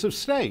councillors of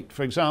state.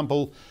 For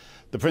example,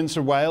 the Prince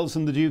of Wales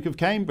and the Duke of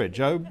Cambridge.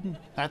 Oh,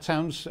 that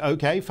sounds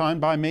okay, fine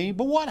by me.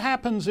 But what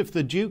happens if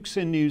the Duke's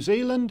in New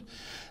Zealand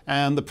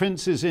and the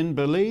Prince is in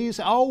Belize?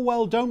 Oh,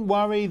 well, don't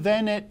worry,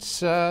 then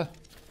it's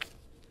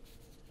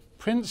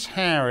Prince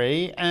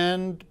Harry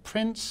and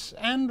Prince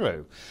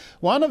Andrew.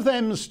 One of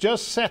them's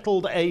just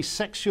settled a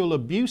sexual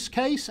abuse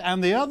case,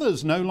 and the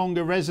other's no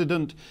longer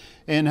resident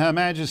in Her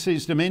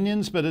Majesty's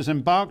dominions, but has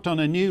embarked on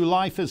a new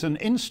life as an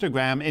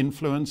Instagram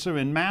influencer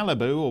in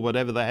Malibu, or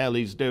whatever the hell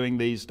he's doing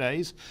these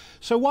days.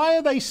 So why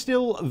are they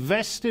still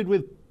vested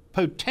with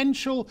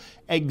potential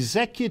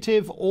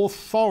executive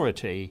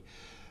authority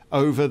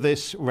over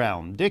this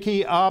realm?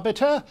 Dickie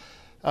Arbiter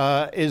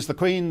is the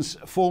Queen's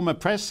former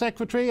press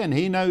secretary, and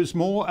he knows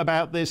more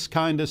about this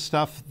kind of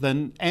stuff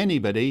than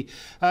anybody.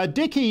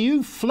 Dickie,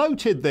 you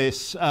floated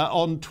this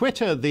on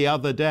Twitter the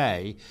other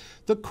day.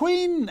 The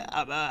Queen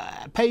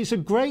pays a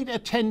great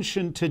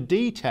attention to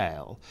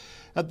detail,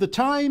 At the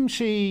time,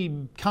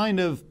 she kind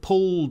of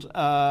pulled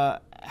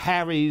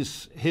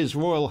His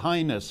Royal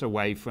Highness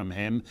away from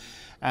him.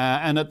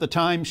 And at the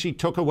time, she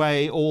took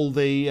away all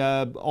the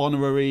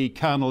honorary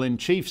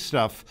Colonel-in-Chief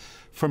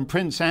stuff from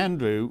Prince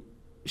Andrew.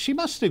 She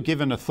must have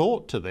given a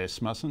thought to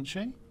this, mustn't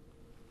she?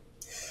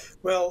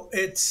 Well,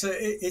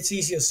 it's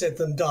easier said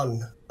than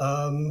done.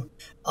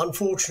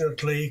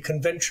 Unfortunately,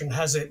 convention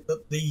has it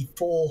that the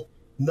 4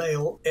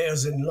 male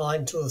heirs in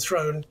line to the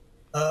throne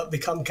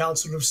become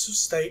Councillors of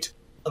State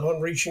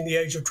upon reaching the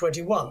age of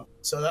 21.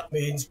 So that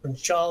means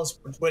Prince Charles,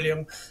 Prince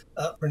William,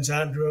 Prince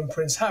Andrew and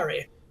Prince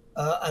Harry.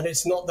 And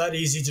it's not that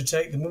easy to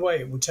take them away.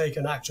 It would take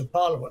an Act of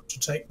Parliament to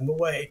take them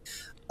away.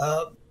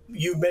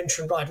 You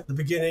mentioned right at the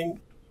beginning,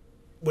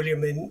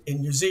 William in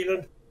New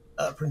Zealand,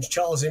 Prince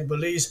Charles in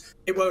Belize.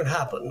 It won't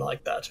happen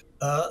like that.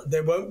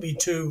 There won't be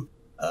 2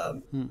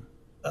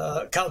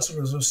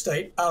 Councillors of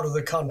State out of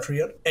the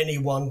country at any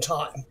one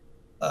time.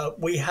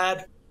 We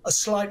had a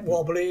slight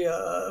wobbly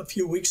a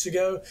few weeks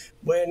ago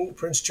when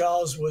Prince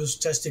Charles was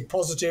tested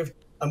positive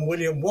and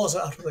William was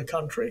out of the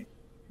country.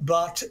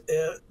 But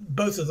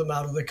both of them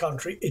out of the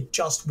country, it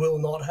just will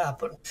not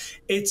happen.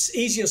 It's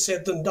easier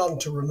said than done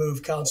to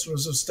remove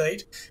Councillors of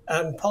State,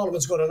 and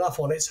Parliament's got enough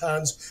on its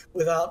hands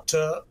without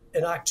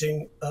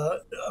enacting a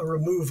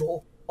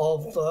removal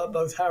of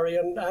both Harry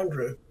and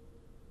Andrew.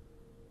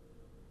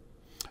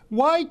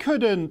 Why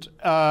couldn't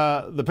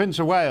the Prince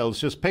of Wales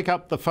just pick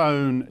up the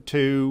phone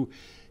to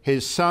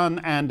his son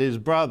and his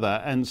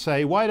brother and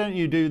say, why don't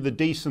you do the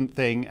decent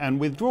thing and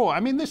withdraw?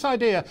 I mean, this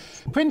idea,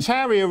 Prince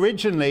Harry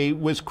originally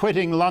was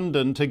quitting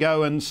London to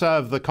go and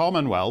serve the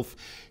Commonwealth.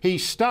 He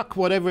stuck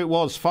whatever it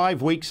was 5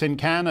 weeks in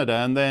Canada,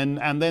 and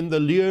then the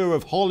lure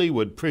of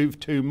Hollywood proved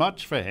too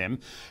much for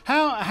him.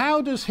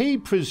 How does he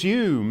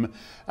presume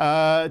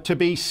to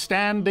be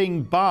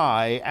standing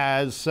by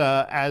as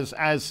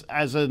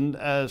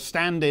a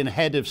stand-in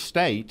head of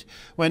state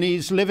when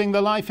he's living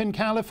the life in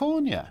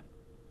California?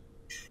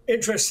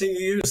 Interesting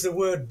you use the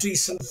word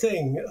decent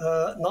thing.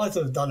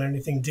 Neither have done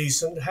anything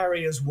decent.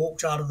 Harry has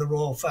walked out of the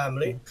royal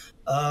family.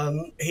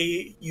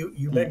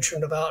 You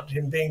mentioned about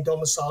him being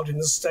domiciled in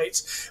the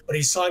States, but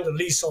he signed a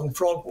lease on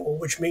Frogmore,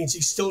 which means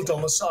he's still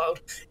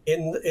domiciled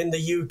in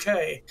the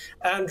UK.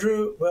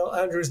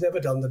 Andrew's never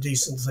done the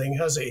decent thing,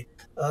 has he?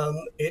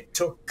 It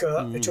took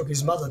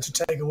his mother to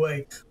take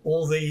away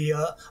all the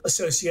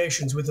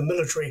associations with the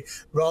military,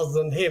 rather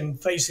than him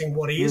facing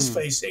what he is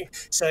facing,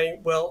 saying,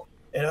 well,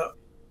 you know,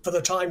 for the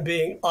time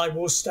being, I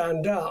will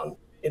stand down,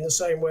 in the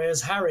same way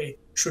as Harry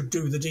should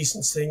do the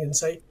decent thing and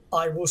say,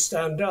 I will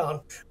stand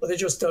down. But they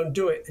just don't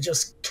do it. They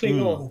just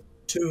cling on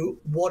to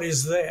what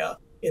is there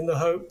in the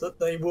hope that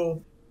they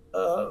will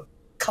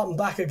come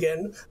back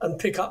again and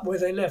pick up where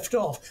they left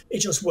off. It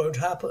just won't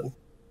happen.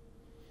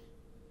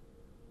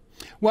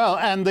 Well,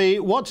 and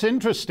what's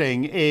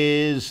interesting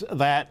is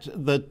that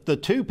the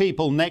 2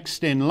 people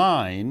next in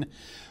line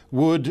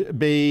would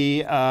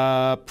be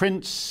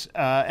Prince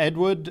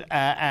Edward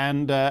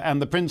and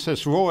the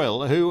Princess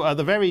Royal, who are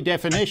the very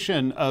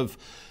definition of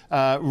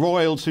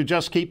royals who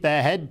just keep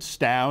their heads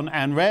down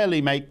and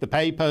rarely make the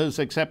papers,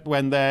 except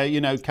when they're,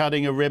 you know,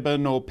 cutting a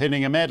ribbon or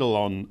pinning a medal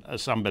on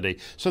somebody.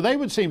 So they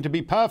would seem to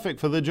be perfect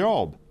for the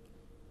job.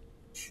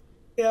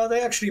 Yeah, they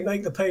actually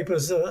make the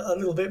papers a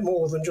little bit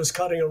more than just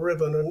cutting a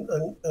ribbon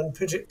and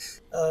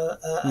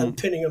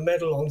pinning a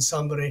medal on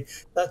somebody.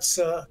 That's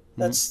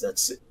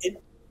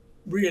it.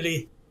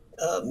 Really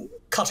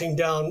cutting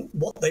down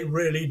what they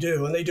really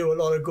do, and they do a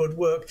lot of good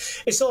work.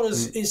 It's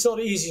not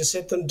easier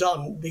said than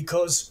done,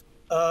 because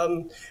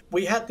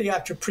we had the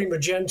Act of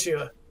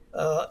Primogeniture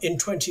in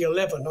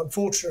 2011.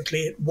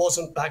 Unfortunately, it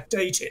wasn't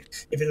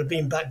backdated. If it had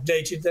been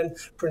backdated, then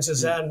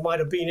Princess Anne might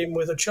have been in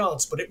with a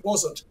chance, but it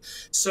wasn't.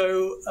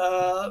 So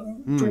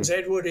Prince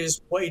Edward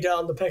is way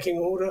down the pecking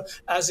order,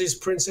 as is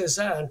Princess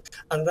Anne,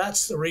 and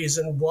that's the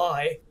reason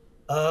why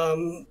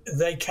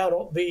they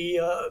cannot be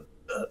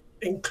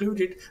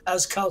included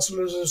as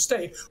Councillors of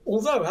State.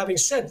 Although, having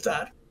said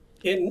that,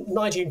 in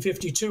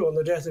 1952, on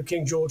the death of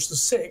King George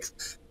VI,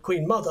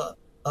 Queen Mother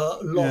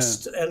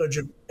lost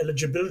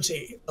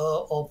eligibility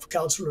of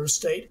Councillor of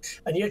State,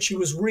 and yet she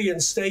was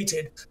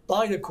reinstated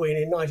by the Queen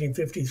in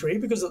 1953,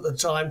 because at the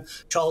time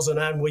Charles and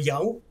Anne were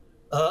young,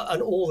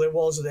 and all there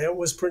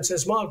was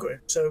Princess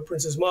Margaret. So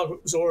Princess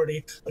Margaret was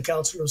already a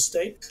Councillor of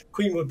State.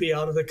 Queen would be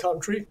out of the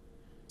country.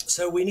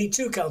 So we need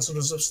 2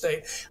 Councillors of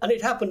State. And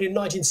it happened in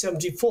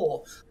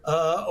 1974,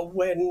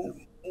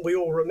 when we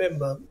all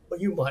remember, well,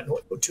 you might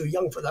not, you're too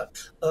young for that,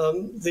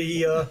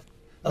 the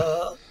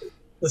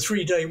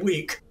 3-day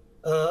week,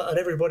 and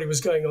everybody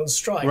was going on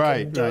strike.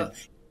 Right. It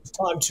was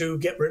time to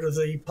get rid of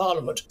the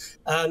Parliament.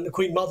 And the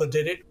Queen Mother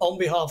did it on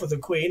behalf of the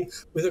Queen,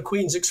 with the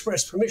Queen's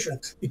express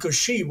permission, because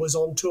she was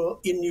on tour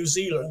in New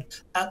Zealand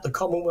at the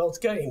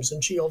Commonwealth Games,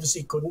 and she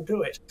obviously couldn't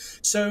do it.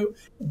 So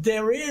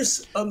there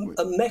is a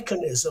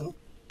mechanism.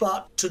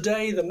 But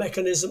today the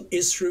mechanism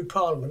is through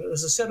Parliament. And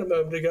as I said a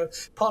moment ago,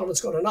 Parliament's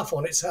got enough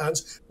on its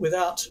hands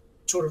without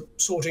sort of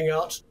sorting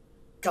out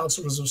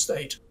Councillors of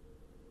State.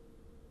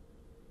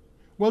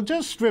 Well,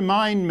 just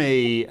remind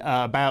me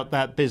about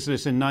that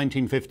business in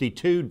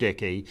 1952,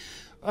 Dickie.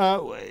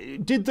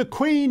 Did the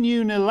Queen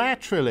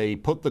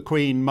unilaterally put the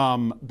Queen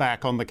Mum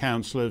back on the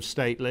Council of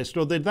State list,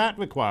 or did that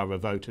require a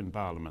vote in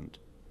Parliament?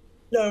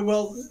 No,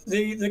 well,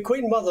 the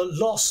Queen Mother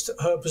lost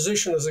her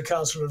position as a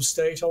Council of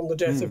State on the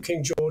death of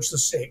King George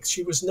VI.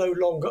 She was no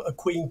longer a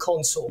Queen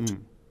Consort.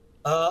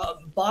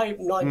 By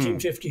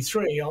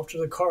 1953, after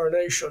the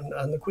coronation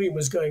and the Queen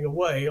was going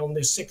away on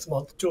this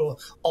 6-month tour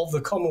of the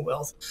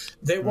Commonwealth,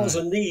 there was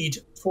a need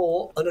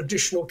for an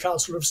additional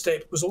Council of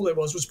State, because all there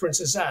was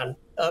Princess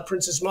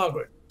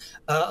Margaret.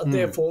 And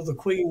therefore, the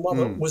Queen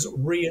Mother was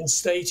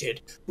reinstated,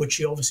 which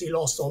she obviously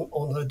lost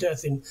on her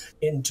death in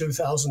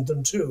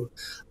 2002.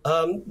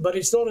 But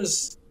it's not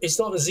as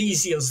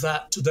easy as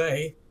that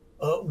today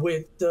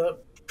with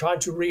trying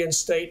to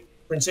reinstate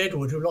Prince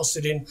Edward, who lost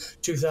it in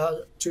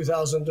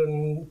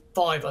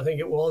 2005, I think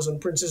it was,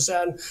 and Princess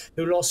Anne,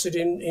 who lost it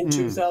in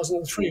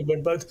 2003,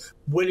 when both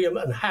William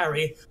and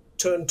Harry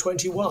turned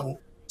 21.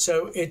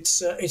 So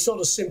it's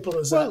not as simple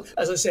as that.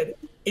 As I said,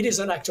 it is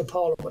an act of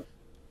Parliament.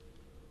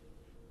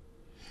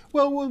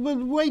 Well,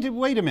 wait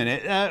a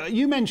minute.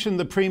 You mentioned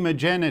the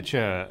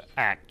Primogeniture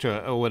Act,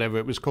 or whatever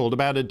it was called,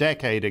 about a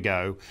decade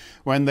ago,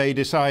 when they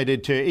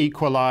decided to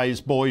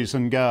equalise boys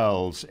and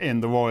girls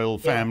in the royal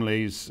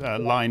family's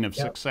line of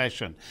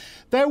succession.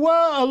 There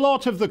were a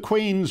lot of the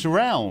Queen's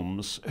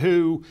realms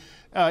who,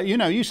 you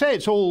know, you say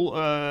it's all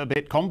a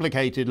bit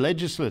complicated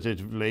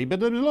legislatively,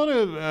 but there was a lot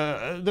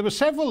of, there were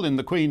several in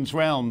the Queen's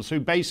realms who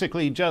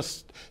basically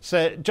just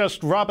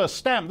rubber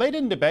stamped. They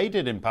didn't debate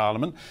it in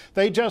Parliament.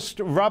 They just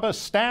rubber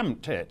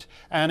stamped it,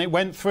 and it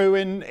went through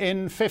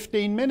in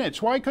 15 minutes.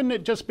 Why couldn't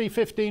it just be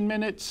 15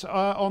 minutes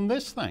on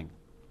this thing?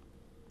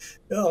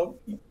 No,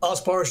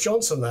 ask Boris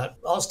Johnson that.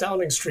 Ask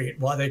Downing Street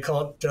why they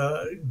can't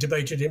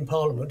debate it in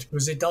Parliament,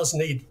 because it does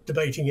need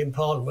debating in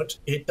Parliament.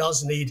 It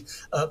does need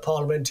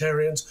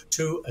parliamentarians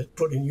to,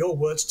 put in your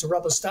words, to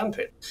rubber stamp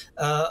it.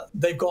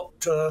 They've got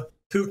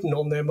Putin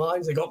on their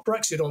mind, they've got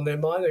Brexit on their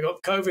mind, they've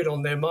got COVID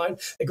on their mind,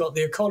 they've got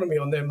the economy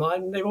on their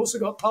mind, and they've also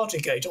got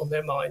Partygate on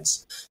their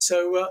minds.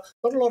 So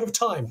not a lot of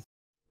time.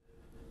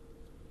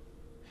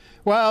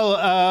 Well,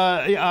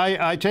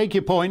 I take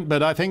your point,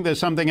 but I think there's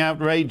something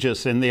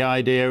outrageous in the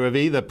idea of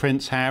either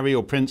Prince Harry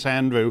or Prince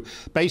Andrew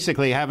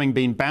basically having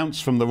been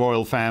bounced from the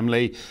royal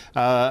family.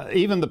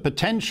 Even the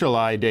potential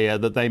idea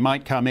that they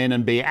might come in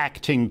and be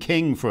acting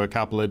king for a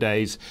couple of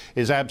days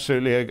is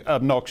absolutely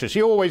obnoxious.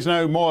 You always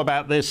know more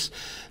about this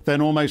than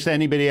almost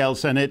anybody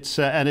else, and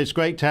it's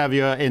great to have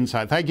your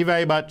insight. Thank you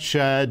very much,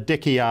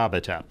 Dickie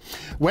Arbiter.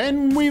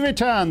 When we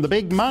return, the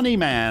big money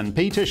man,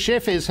 Peter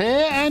Schiff, is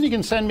here, and you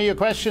can send me your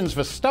questions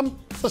for Stump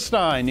the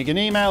Steyn. You can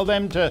email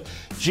them to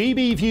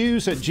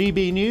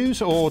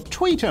gbviews@GBNews or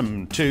tweet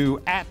them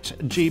to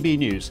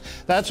 @GBNews.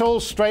 That's all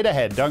straight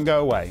ahead. Don't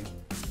go away.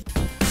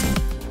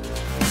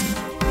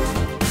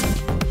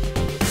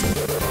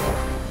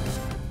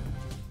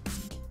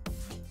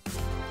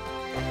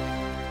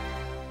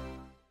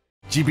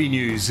 GB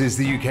News is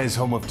the UK's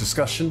home of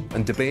discussion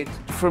and debate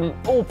from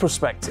all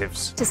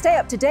perspectives. To stay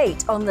up to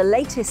date on the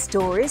latest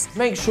stories,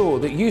 make sure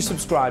that you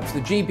subscribe to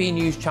the GB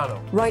News channel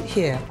right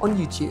here on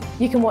YouTube.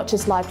 You can watch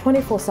us live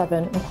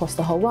 24/7 across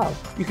the whole world.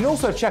 You can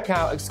also check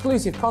out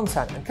exclusive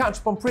content and catch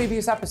up on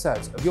previous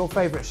episodes of your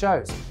favourite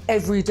shows.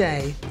 Every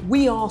day,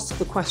 we ask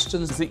the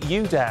questions that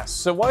you'd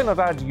ask, so why not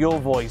add your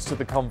voice to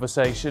the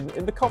conversation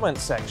in the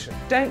comments section?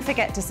 Don't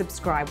forget to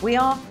subscribe. We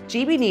are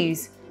GB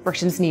News,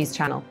 Britain's news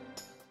channel.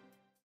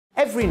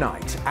 Every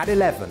night at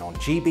 11 on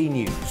GB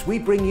News, we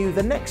bring you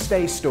the next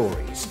day's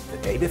stories the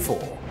day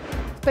before.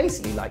 It's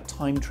basically like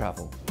time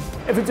travel.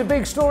 If it's a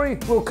big story,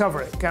 we'll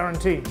cover it,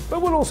 guaranteed.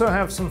 But we'll also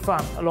have some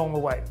fun along the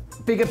way.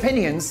 Big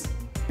opinions,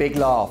 big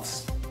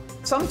laughs.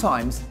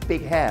 Sometimes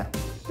big hair.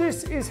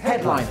 This is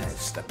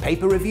Headliners, the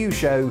paper review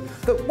show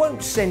that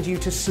won't send you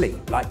to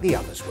sleep like the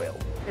others will.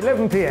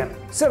 11 p.m,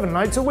 7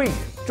 nights a week.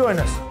 Join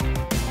us.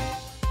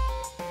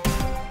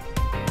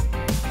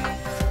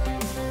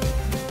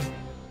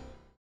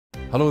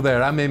 Hello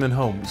there, I'm Eamon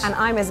Holmes. And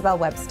I'm Isabel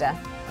Webster.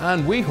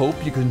 And we hope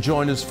you can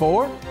join us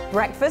for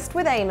Breakfast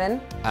with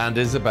Eamon and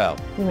Isabel.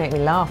 You make me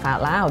laugh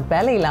out loud,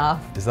 belly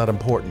laugh. Is that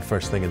important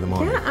first thing in the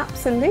morning? Yeah,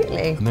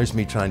 absolutely. And there's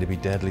me trying to be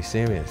deadly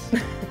serious.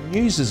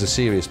 News is a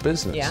serious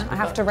business. Yeah, I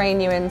have to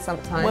rein you in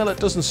sometimes. Well, it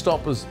doesn't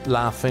stop us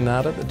laughing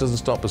at it. It doesn't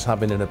stop us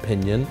having an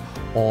opinion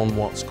on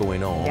what's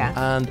going on.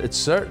 Yeah. And it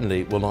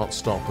certainly will not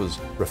stop us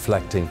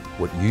reflecting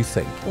what you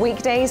think.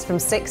 Weekdays from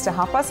 6 to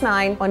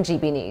 9:30 on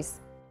GB News.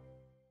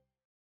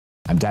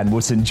 I'm Dan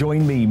Wootton.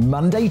 Join me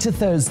Monday to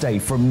Thursday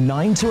from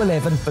 9 to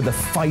 11 for the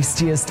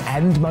feistiest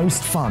and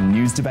most fun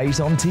news debate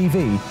on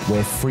TV,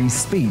 where free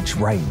speech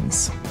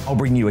reigns. I'll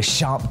bring you a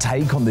sharp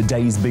take on the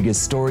day's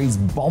biggest stories,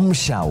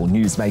 bombshell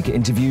newsmaker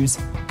interviews,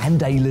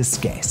 and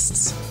A-list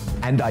guests.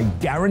 And I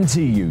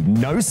guarantee you,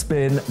 no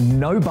spin,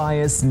 no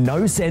bias,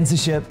 no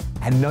censorship,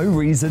 and no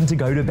reason to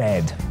go to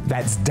bed.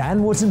 That's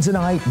Dan Wootton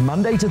tonight,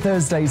 Monday to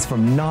Thursdays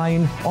from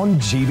 9 on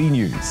GB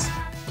News.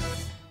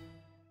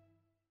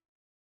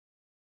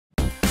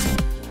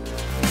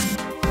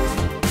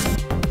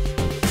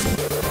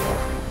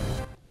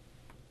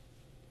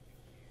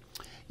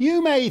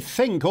 You may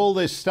think all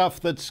this stuff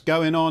that's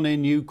going on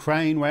in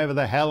Ukraine, wherever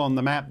the hell on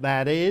the map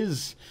that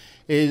is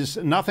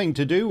nothing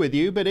to do with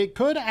you, but it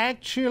could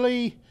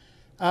actually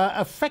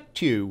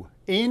affect you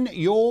in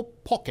your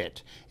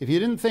pocket. If you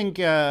didn't think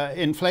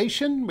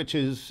inflation, which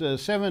is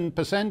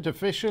 7%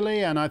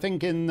 officially, and I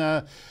think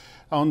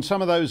on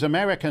some of those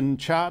American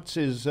charts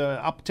is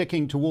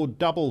upticking toward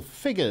double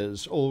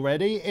figures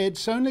already,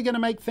 it's only going to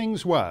make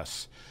things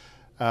worse.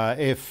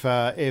 If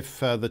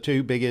the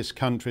two biggest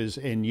countries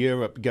in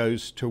Europe go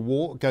to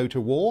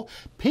war.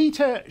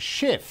 Peter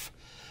Schiff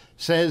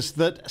says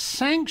that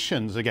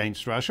sanctions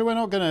against Russia, we're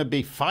not going to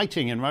be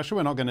fighting in Russia,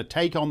 we're not going to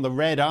take on the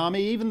Red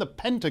Army, even the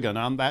Pentagon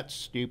aren't that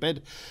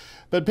stupid.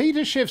 But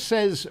Peter Schiff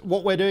says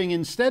what we're doing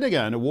instead of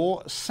going to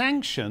war,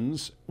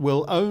 sanctions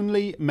will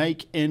only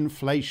make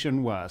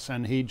inflation worse.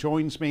 And he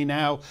joins me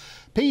now.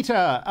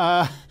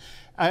 Peter,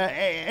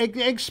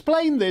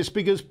 explain this,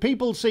 because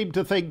people seem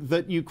to think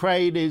that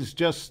Ukraine is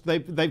just,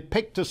 they've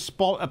picked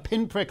a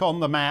pinprick on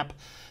the map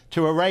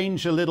to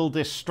arrange a little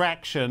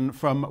distraction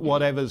from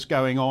whatever's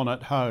going on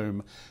at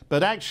home.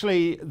 But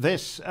actually,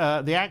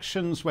 the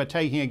actions we're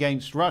taking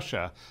against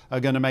Russia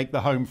are going to make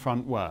the home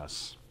front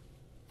worse.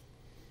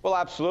 Well,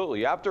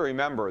 absolutely. You have to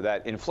remember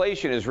that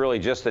inflation is really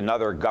just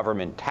another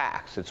government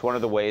tax. It's one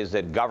of the ways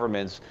that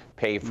governments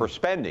pay for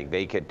spending.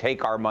 They could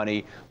take our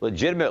money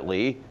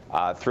legitimately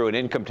through an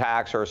income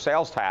tax or a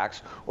sales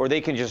tax, or they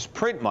can just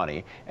print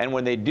money. And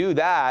when they do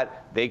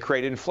that, they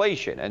create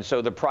inflation. And so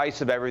the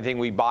price of everything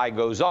we buy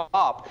goes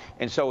up.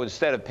 And so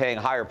instead of paying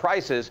higher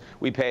prices,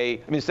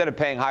 instead of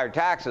paying higher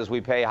taxes,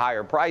 we pay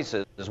higher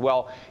prices.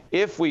 Well,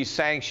 if we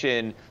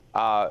sanction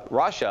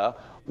Russia,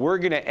 we're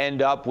going to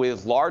end up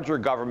with larger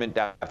government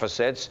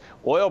deficits.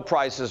 Oil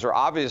prices are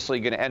obviously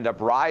going to end up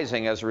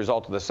rising as a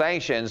result of the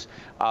sanctions.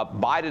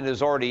 Biden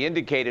has already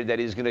indicated that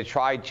he's going to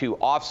try to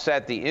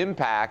offset the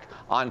impact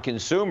on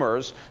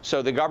consumers.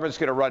 So the government's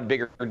going to run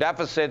bigger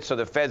deficits. So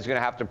the Fed's going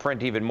to have to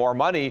print even more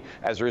money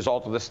as a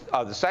result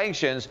of the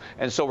sanctions.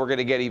 And so we're going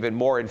to get even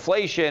more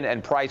inflation,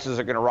 and prices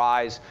are going to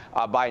rise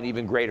by an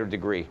even greater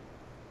degree.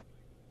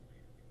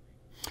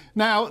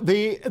 Now,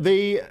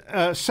 the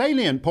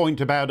salient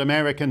point about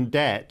American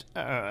debt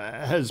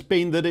has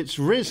been that it's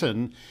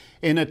risen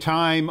in a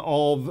time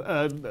of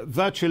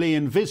virtually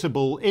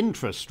invisible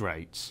interest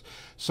rates,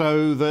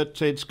 so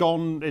that it's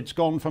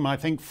gone from, I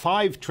think,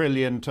 5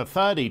 trillion to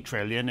 30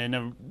 trillion in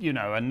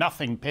a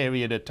nothing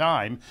period of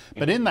time.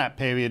 But in that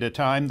period of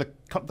time,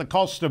 the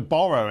cost of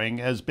borrowing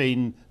has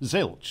been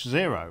zilch,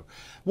 zero.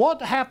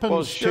 What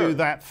happens to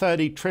that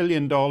 $30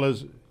 trillion?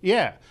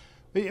 Yeah.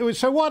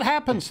 So what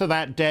happens to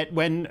that debt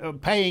when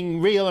paying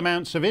real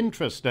amounts of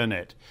interest in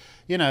it,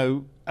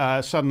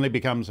 suddenly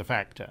becomes a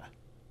factor?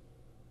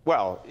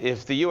 Well,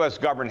 if the U.S.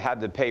 government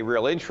had to pay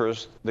real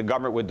interest, the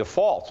government would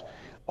default.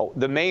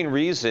 The main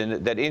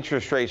reason that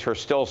interest rates are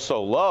still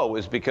so low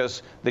is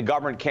because the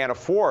government can't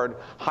afford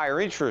higher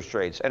interest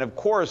rates. And of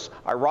course,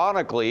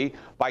 ironically,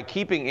 by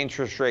keeping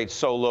interest rates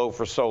so low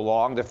for so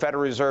long, the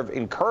Federal Reserve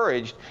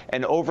encouraged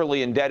an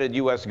overly indebted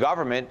U.S.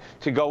 government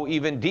to go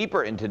even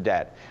deeper into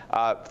debt.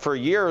 For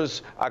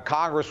years,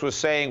 Congress was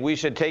saying we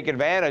should take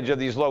advantage of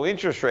these low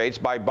interest rates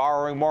by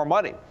borrowing more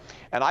money.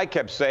 And I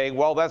kept saying,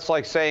 well, that's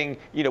like saying,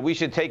 we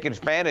should take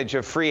advantage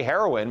of free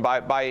heroin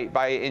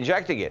by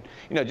injecting it.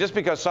 Just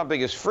because something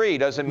is free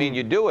doesn't mean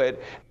you do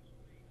it.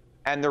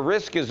 And the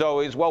risk is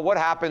always, well, what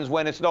happens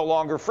when it's no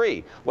longer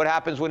free? What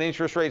happens when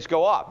interest rates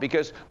go up?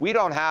 Because we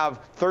don't have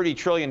 $30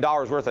 trillion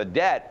worth of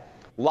debt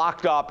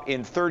locked up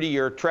in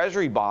 30-year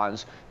Treasury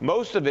bonds.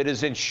 Most of it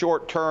is in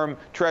short-term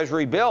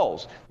Treasury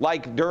bills.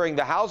 Like during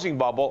the housing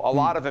bubble, a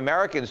lot of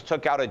Americans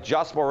took out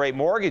adjustable rate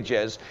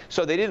mortgages,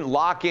 so they didn't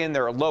lock in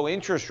their low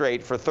interest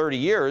rate for 30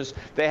 years.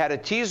 They had a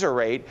teaser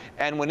rate,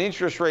 and when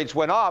interest rates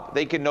went up,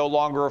 they could no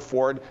longer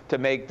afford to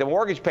make the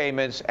mortgage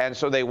payments, and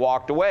so they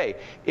walked away.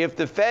 If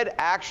the Fed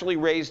actually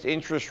raised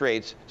interest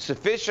rates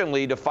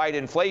sufficiently to fight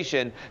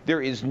inflation,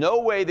 there is no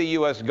way the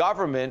U.S.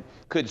 government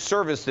could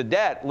service the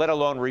debt, let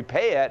alone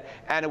repay it,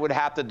 and it would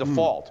have to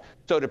default.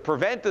 So to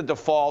prevent the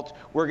default,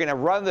 we're going to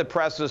run the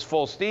presses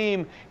full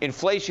steam.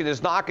 Inflation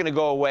is not going to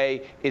go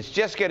away. It's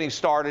just getting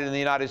started in the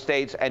United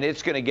States, and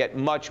it's going to get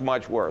much,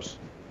 much worse.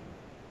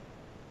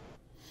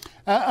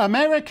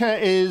 America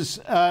is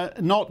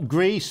not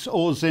Greece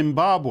or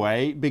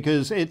Zimbabwe,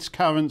 because its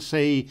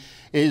currency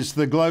is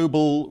the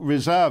global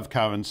reserve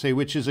currency,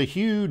 which is a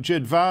huge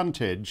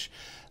advantage.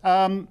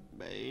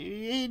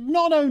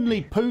 Not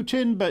only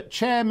Putin, but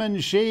Chairman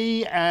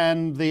Xi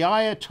and the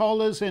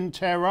Ayatollahs in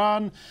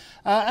Tehran,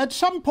 at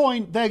some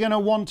point they're going to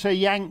want to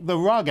yank the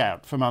rug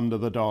out from under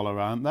the dollar,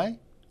 aren't they?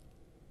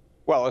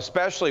 Well,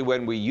 especially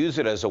when we use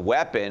it as a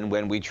weapon,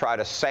 when we try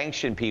to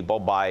sanction people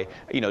by,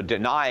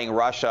 denying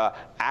Russia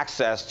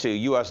access to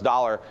U.S.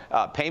 dollar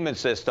payment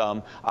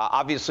system.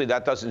 Obviously,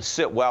 that doesn't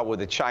sit well with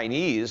the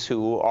Chinese,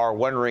 who are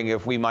wondering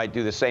if we might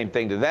do the same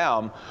thing to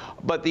them.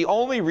 But the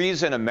only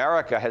reason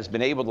America has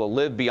been able to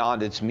live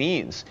beyond its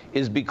means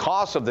is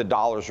because of the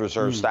dollar's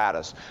reserve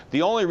status.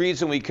 The only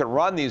reason we can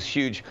run these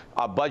huge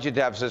budget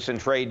deficits and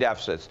trade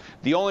deficits,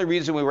 the only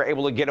reason we were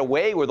able to get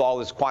away with all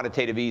this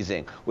quantitative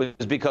easing was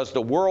because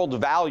the world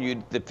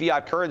valued the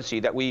fiat currency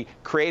that we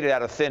created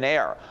out of thin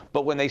air.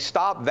 But when they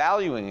stop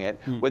valuing it,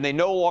 when they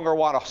no longer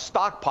want to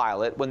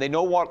stockpile it, when they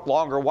no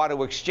longer want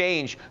to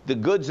exchange the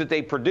goods that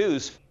they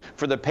produce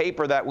for the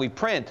paper that we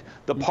print,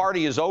 the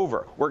party is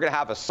over. We're going to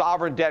have a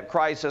sovereign debt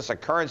crisis, a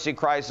currency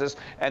crisis,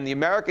 and the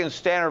American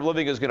standard of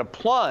living is going to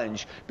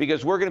plunge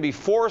because we're going to be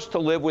forced to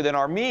live within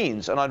our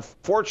means. And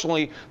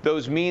unfortunately,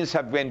 those means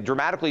have been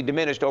dramatically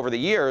diminished over the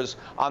years.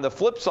 On the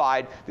flip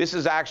side, this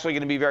is actually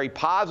going to be very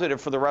positive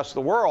for the rest of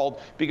the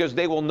world because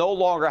they will no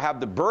longer have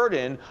the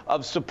burden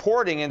of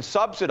supporting and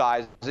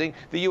subsidizing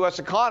the U.S.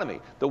 economy.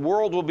 The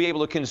world will be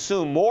able to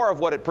consume more of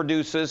what it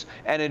produces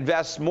and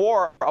invest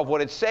more of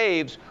what it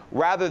saves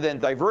rather than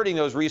diverting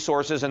those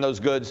resources and those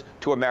goods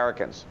to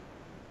Americans.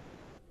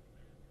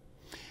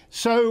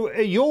 So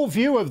your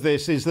view of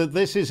this is that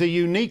this is a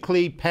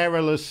uniquely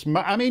perilous...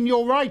 I mean,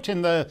 you're right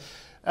in the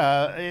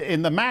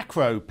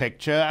macro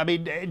picture. I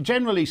mean,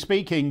 generally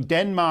speaking,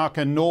 Denmark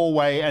and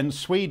Norway and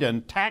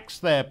Sweden tax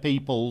their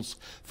peoples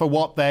for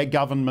what their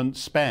governments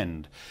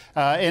spend.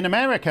 In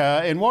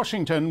America, in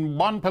Washington,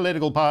 one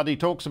political party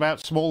talks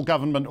about small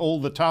government all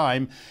the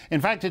time.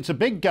 In fact, it's a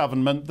big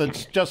government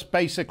that's just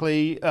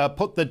basically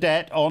put the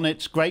debt on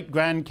its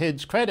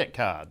great-grandkids' credit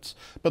cards.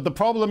 But the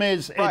problem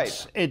is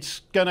it's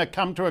going to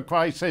come to a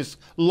crisis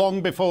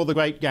long before the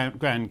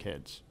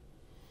great-grandkids.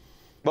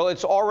 Well,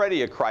 it's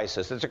already a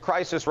crisis. It's a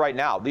crisis right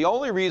now. The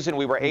only reason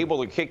we were able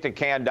to kick the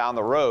can down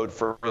the road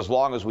for as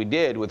long as we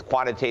did with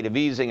quantitative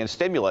easing and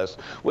stimulus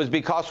was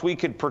because we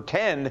could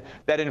pretend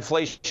that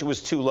inflation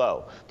was too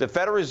low. The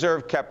Federal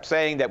Reserve kept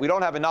saying that we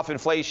don't have enough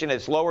inflation,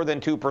 it's lower than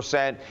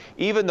 2%,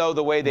 even though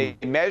the way they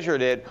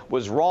measured it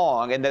was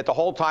wrong, and that the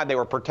whole time they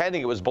were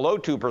pretending it was below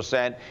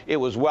 2%, it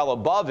was well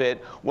above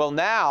it. Well,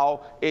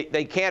 now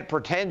they can't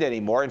pretend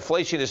anymore.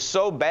 Inflation is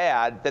so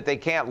bad that they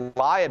can't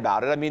lie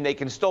about it. I mean, they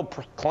can still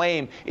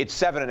claim it's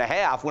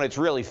 7.5 when it's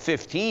really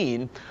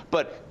 15,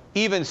 but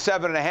even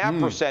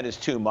 7.5% is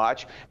too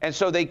much, and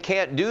so they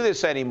can't do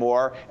this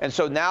anymore. And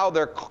so now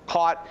they're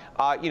caught,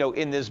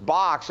 in this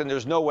box, and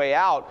there's no way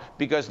out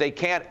because they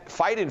can't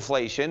fight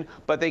inflation,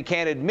 but they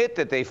can't admit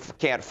that they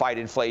can't fight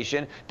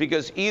inflation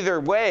because either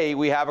way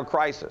we have a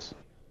crisis.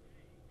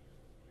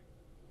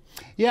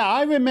 Yeah,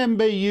 I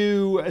remember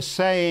you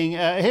saying,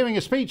 hearing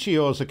a speech of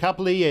yours a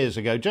couple of years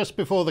ago, just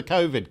before the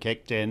COVID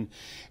kicked in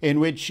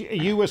which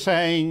you were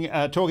saying,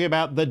 talking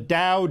about the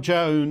Dow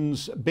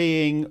Jones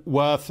being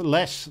worth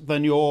less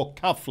than your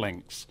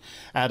cufflinks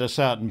at a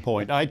certain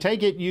point. I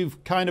take it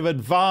you've kind of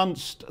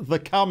advanced the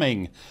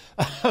coming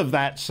of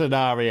that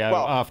scenario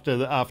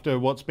after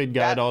what's been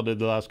going on in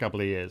the last couple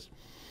of years.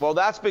 Well,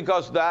 that's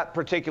because that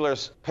particular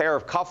pair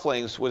of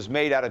cufflinks was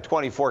made out of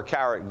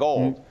 24-karat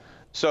gold.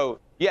 So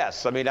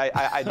yes, I mean,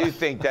 I do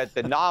think that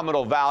the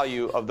nominal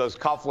value of those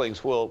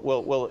cufflinks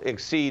will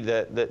exceed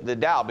the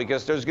Dow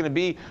because there's going to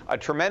be a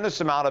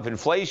tremendous amount of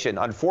inflation.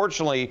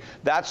 Unfortunately,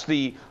 that's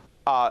the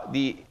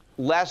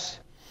less,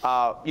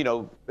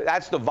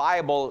 that's the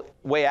viable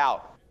way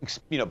out,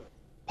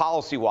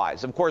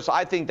 policy-wise. Of course,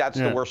 I think that's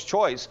the worst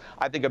choice.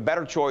 I think a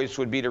better choice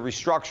would be to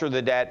restructure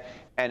the debt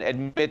and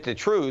admit the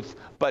truth,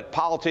 but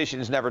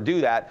politicians never do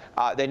that.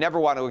 They never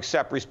want to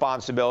accept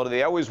responsibility.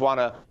 They always want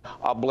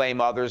to blame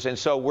others, and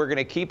so we're going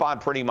to keep on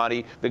printing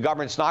money. The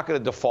government's not going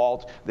to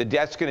default. The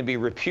debt's going to be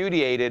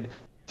repudiated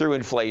through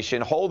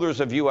inflation. Holders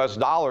of U.S.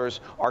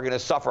 dollars are going to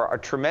suffer a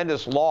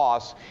tremendous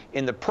loss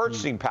in the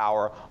purchasing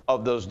power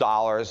of those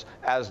dollars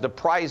as the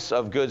price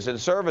of goods and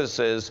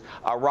services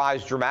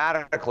rise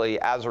dramatically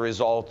as a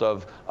result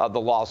of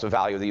the loss of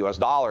value of the U.S.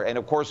 dollar. And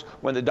of course,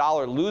 when the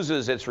dollar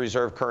loses its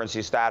reserve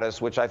currency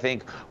status, which I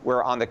think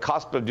we're on the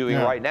cusp of doing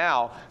right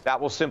now, that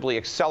will simply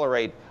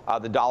accelerate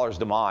the dollar's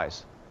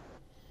demise.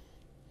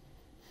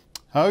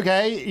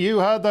 Okay, you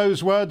heard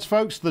those words,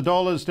 folks, the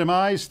dollar's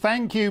demise.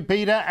 Thank you,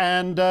 Peter,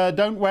 and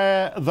don't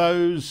wear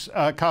those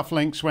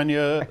cufflinks when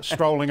you're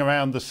strolling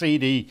around the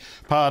seedy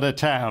part of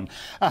town.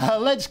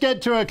 Let's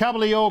get to a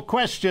couple of your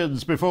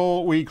questions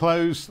before we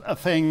close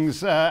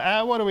things.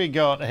 What do we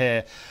got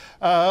here?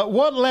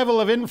 What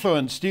level of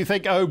influence do you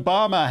think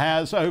Obama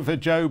has over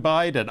Joe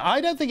Biden?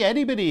 I don't think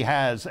anybody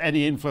has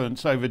any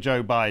influence over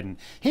Joe Biden.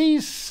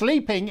 He's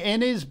sleeping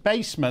in his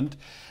basement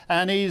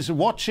and he's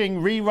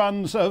watching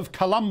reruns of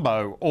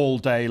Columbo all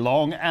day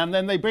long, and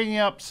then they bring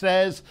him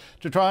upstairs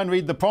to try and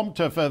read the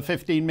prompter for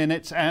 15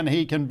 minutes, and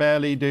he can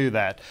barely do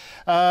that.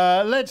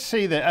 Let's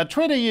see there. A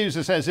Twitter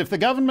user says, if the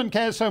government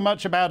cares so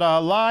much about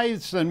our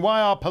lives, then why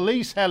are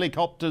police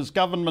helicopters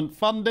government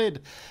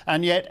funded,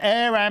 and yet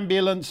air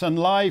ambulance and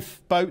live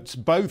lifeboats,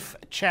 both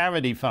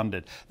charity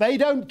funded. They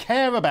don't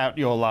care about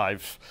your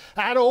life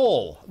at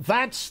all.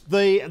 That's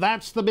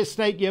the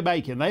mistake you're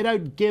making. They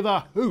don't give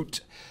a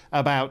hoot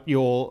about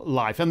your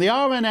life. And the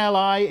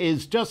RNLI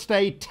is just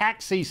a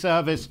taxi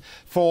service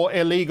for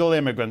illegal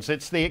immigrants.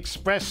 It's the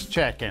express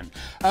check-in.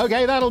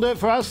 OK, that'll do it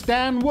for us.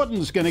 Dan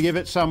Wootton's going to give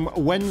it some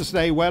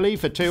Wednesday welly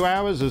for 2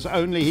 hours as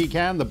only he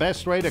can. The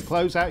best way to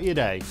close out your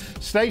day.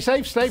 Stay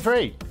safe, stay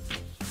free.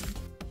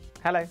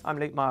 Hello, I'm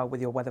Luke Mile with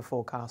your weather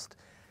forecast.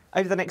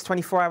 Over the next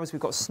 24 hours,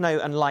 we've got snow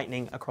and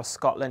lightning across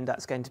Scotland.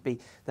 That's going to be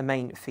the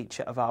main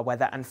feature of our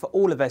weather. And for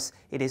all of us,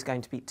 it is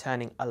going to be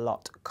turning a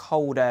lot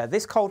colder.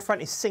 This cold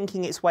front is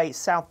sinking its way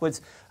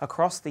southwards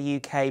across the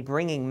UK,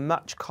 bringing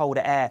much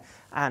colder air.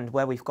 And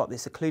where we've got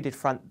this occluded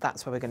front,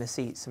 that's where we're going to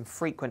see some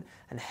frequent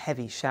and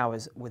heavy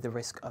showers with the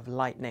risk of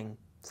lightning.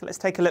 So let's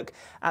take a look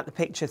at the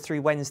picture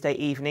through Wednesday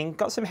evening.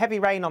 Got some heavy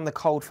rain on the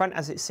cold front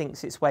as it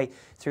sinks its way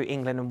through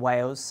England and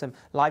Wales. Some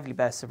lively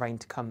bursts of rain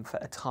to come for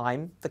a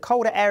time. The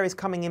colder air is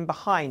coming in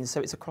behind,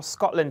 so it's across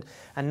Scotland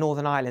and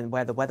Northern Ireland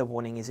where the weather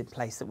warning is in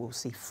place that we'll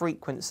see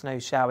frequent snow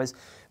showers.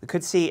 We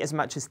could see as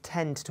much as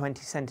 10 to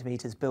 20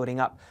 centimetres building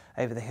up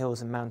over the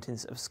hills and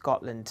mountains of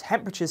Scotland.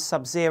 Temperatures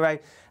sub-zero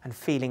and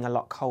feeling a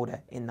lot colder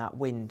in that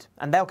wind.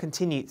 And they'll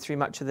continue through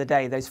much of the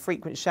day. Those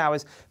frequent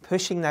showers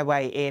pushing their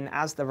way in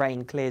as the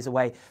rain clears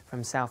away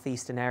from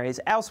southeastern areas.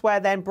 Elsewhere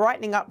then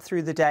brightening up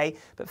through the day,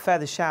 but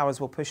further showers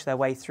will push their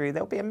way through.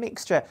 There'll be a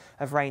mixture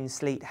of rain,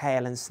 sleet,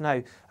 hail and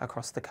snow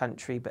across the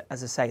country. But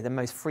as I say, the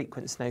most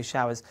frequent snow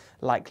showers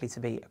likely to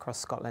be across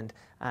Scotland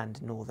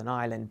and Northern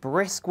Ireland.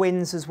 Brisk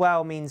winds as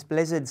well means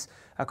blizzards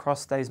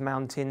across those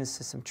mountains.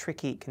 So some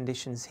tricky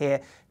conditions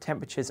here.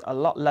 Temperatures a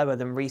lot lower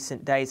than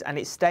recent days and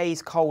it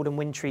stays cold and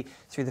wintry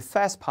through the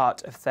first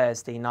part of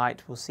Thursday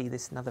night. We'll see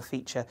this another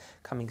feature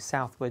coming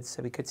southwards,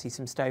 so we could see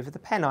some snow over the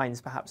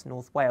Pennines, perhaps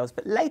North Wales.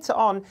 But later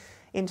on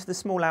into the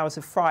small hours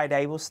of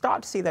Friday, we'll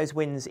start to see those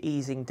winds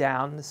easing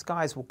down. The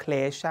skies will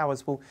clear,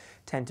 showers will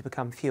tend to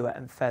become fewer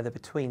and further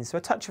between. So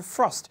a touch of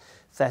frost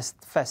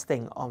first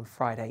thing on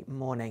Friday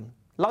morning.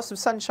 Lots of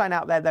sunshine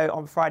out there, though,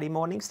 on Friday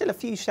morning. Still a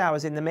few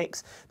showers in the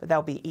mix, but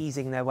they'll be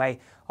easing their way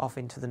off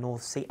into the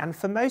North Sea. And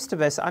for most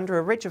of us, under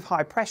a ridge of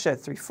high pressure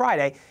through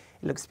Friday,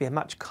 it looks to be a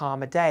much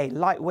calmer day.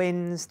 Light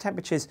winds,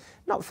 temperatures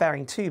not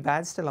faring too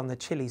bad, still on the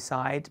chilly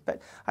side.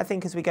 But I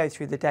think as we go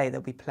through the day,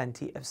 there'll be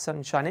plenty of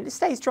sunshine. And it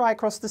stays dry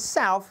across the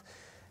south.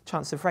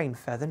 Chance of rain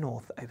further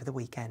north over the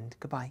weekend.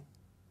 Goodbye.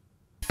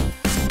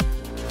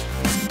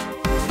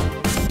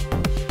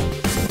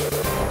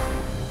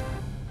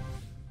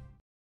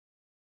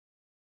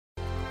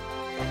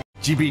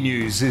 GB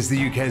News is the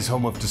UK's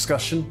home of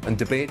discussion and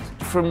debate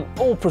from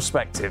all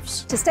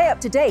perspectives. To stay up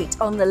to date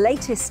on the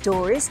latest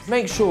stories,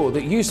 make sure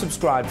that you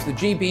subscribe to the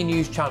GB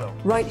News channel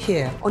right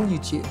here on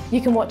YouTube.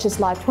 You can watch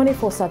us live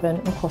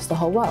 24/7 across the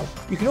whole world.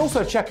 You can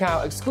also check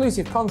out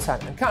exclusive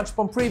content and catch up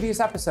on previous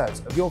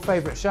episodes of your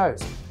favourite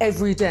shows.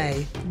 Every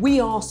day,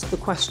 we ask the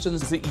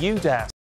questions that you dare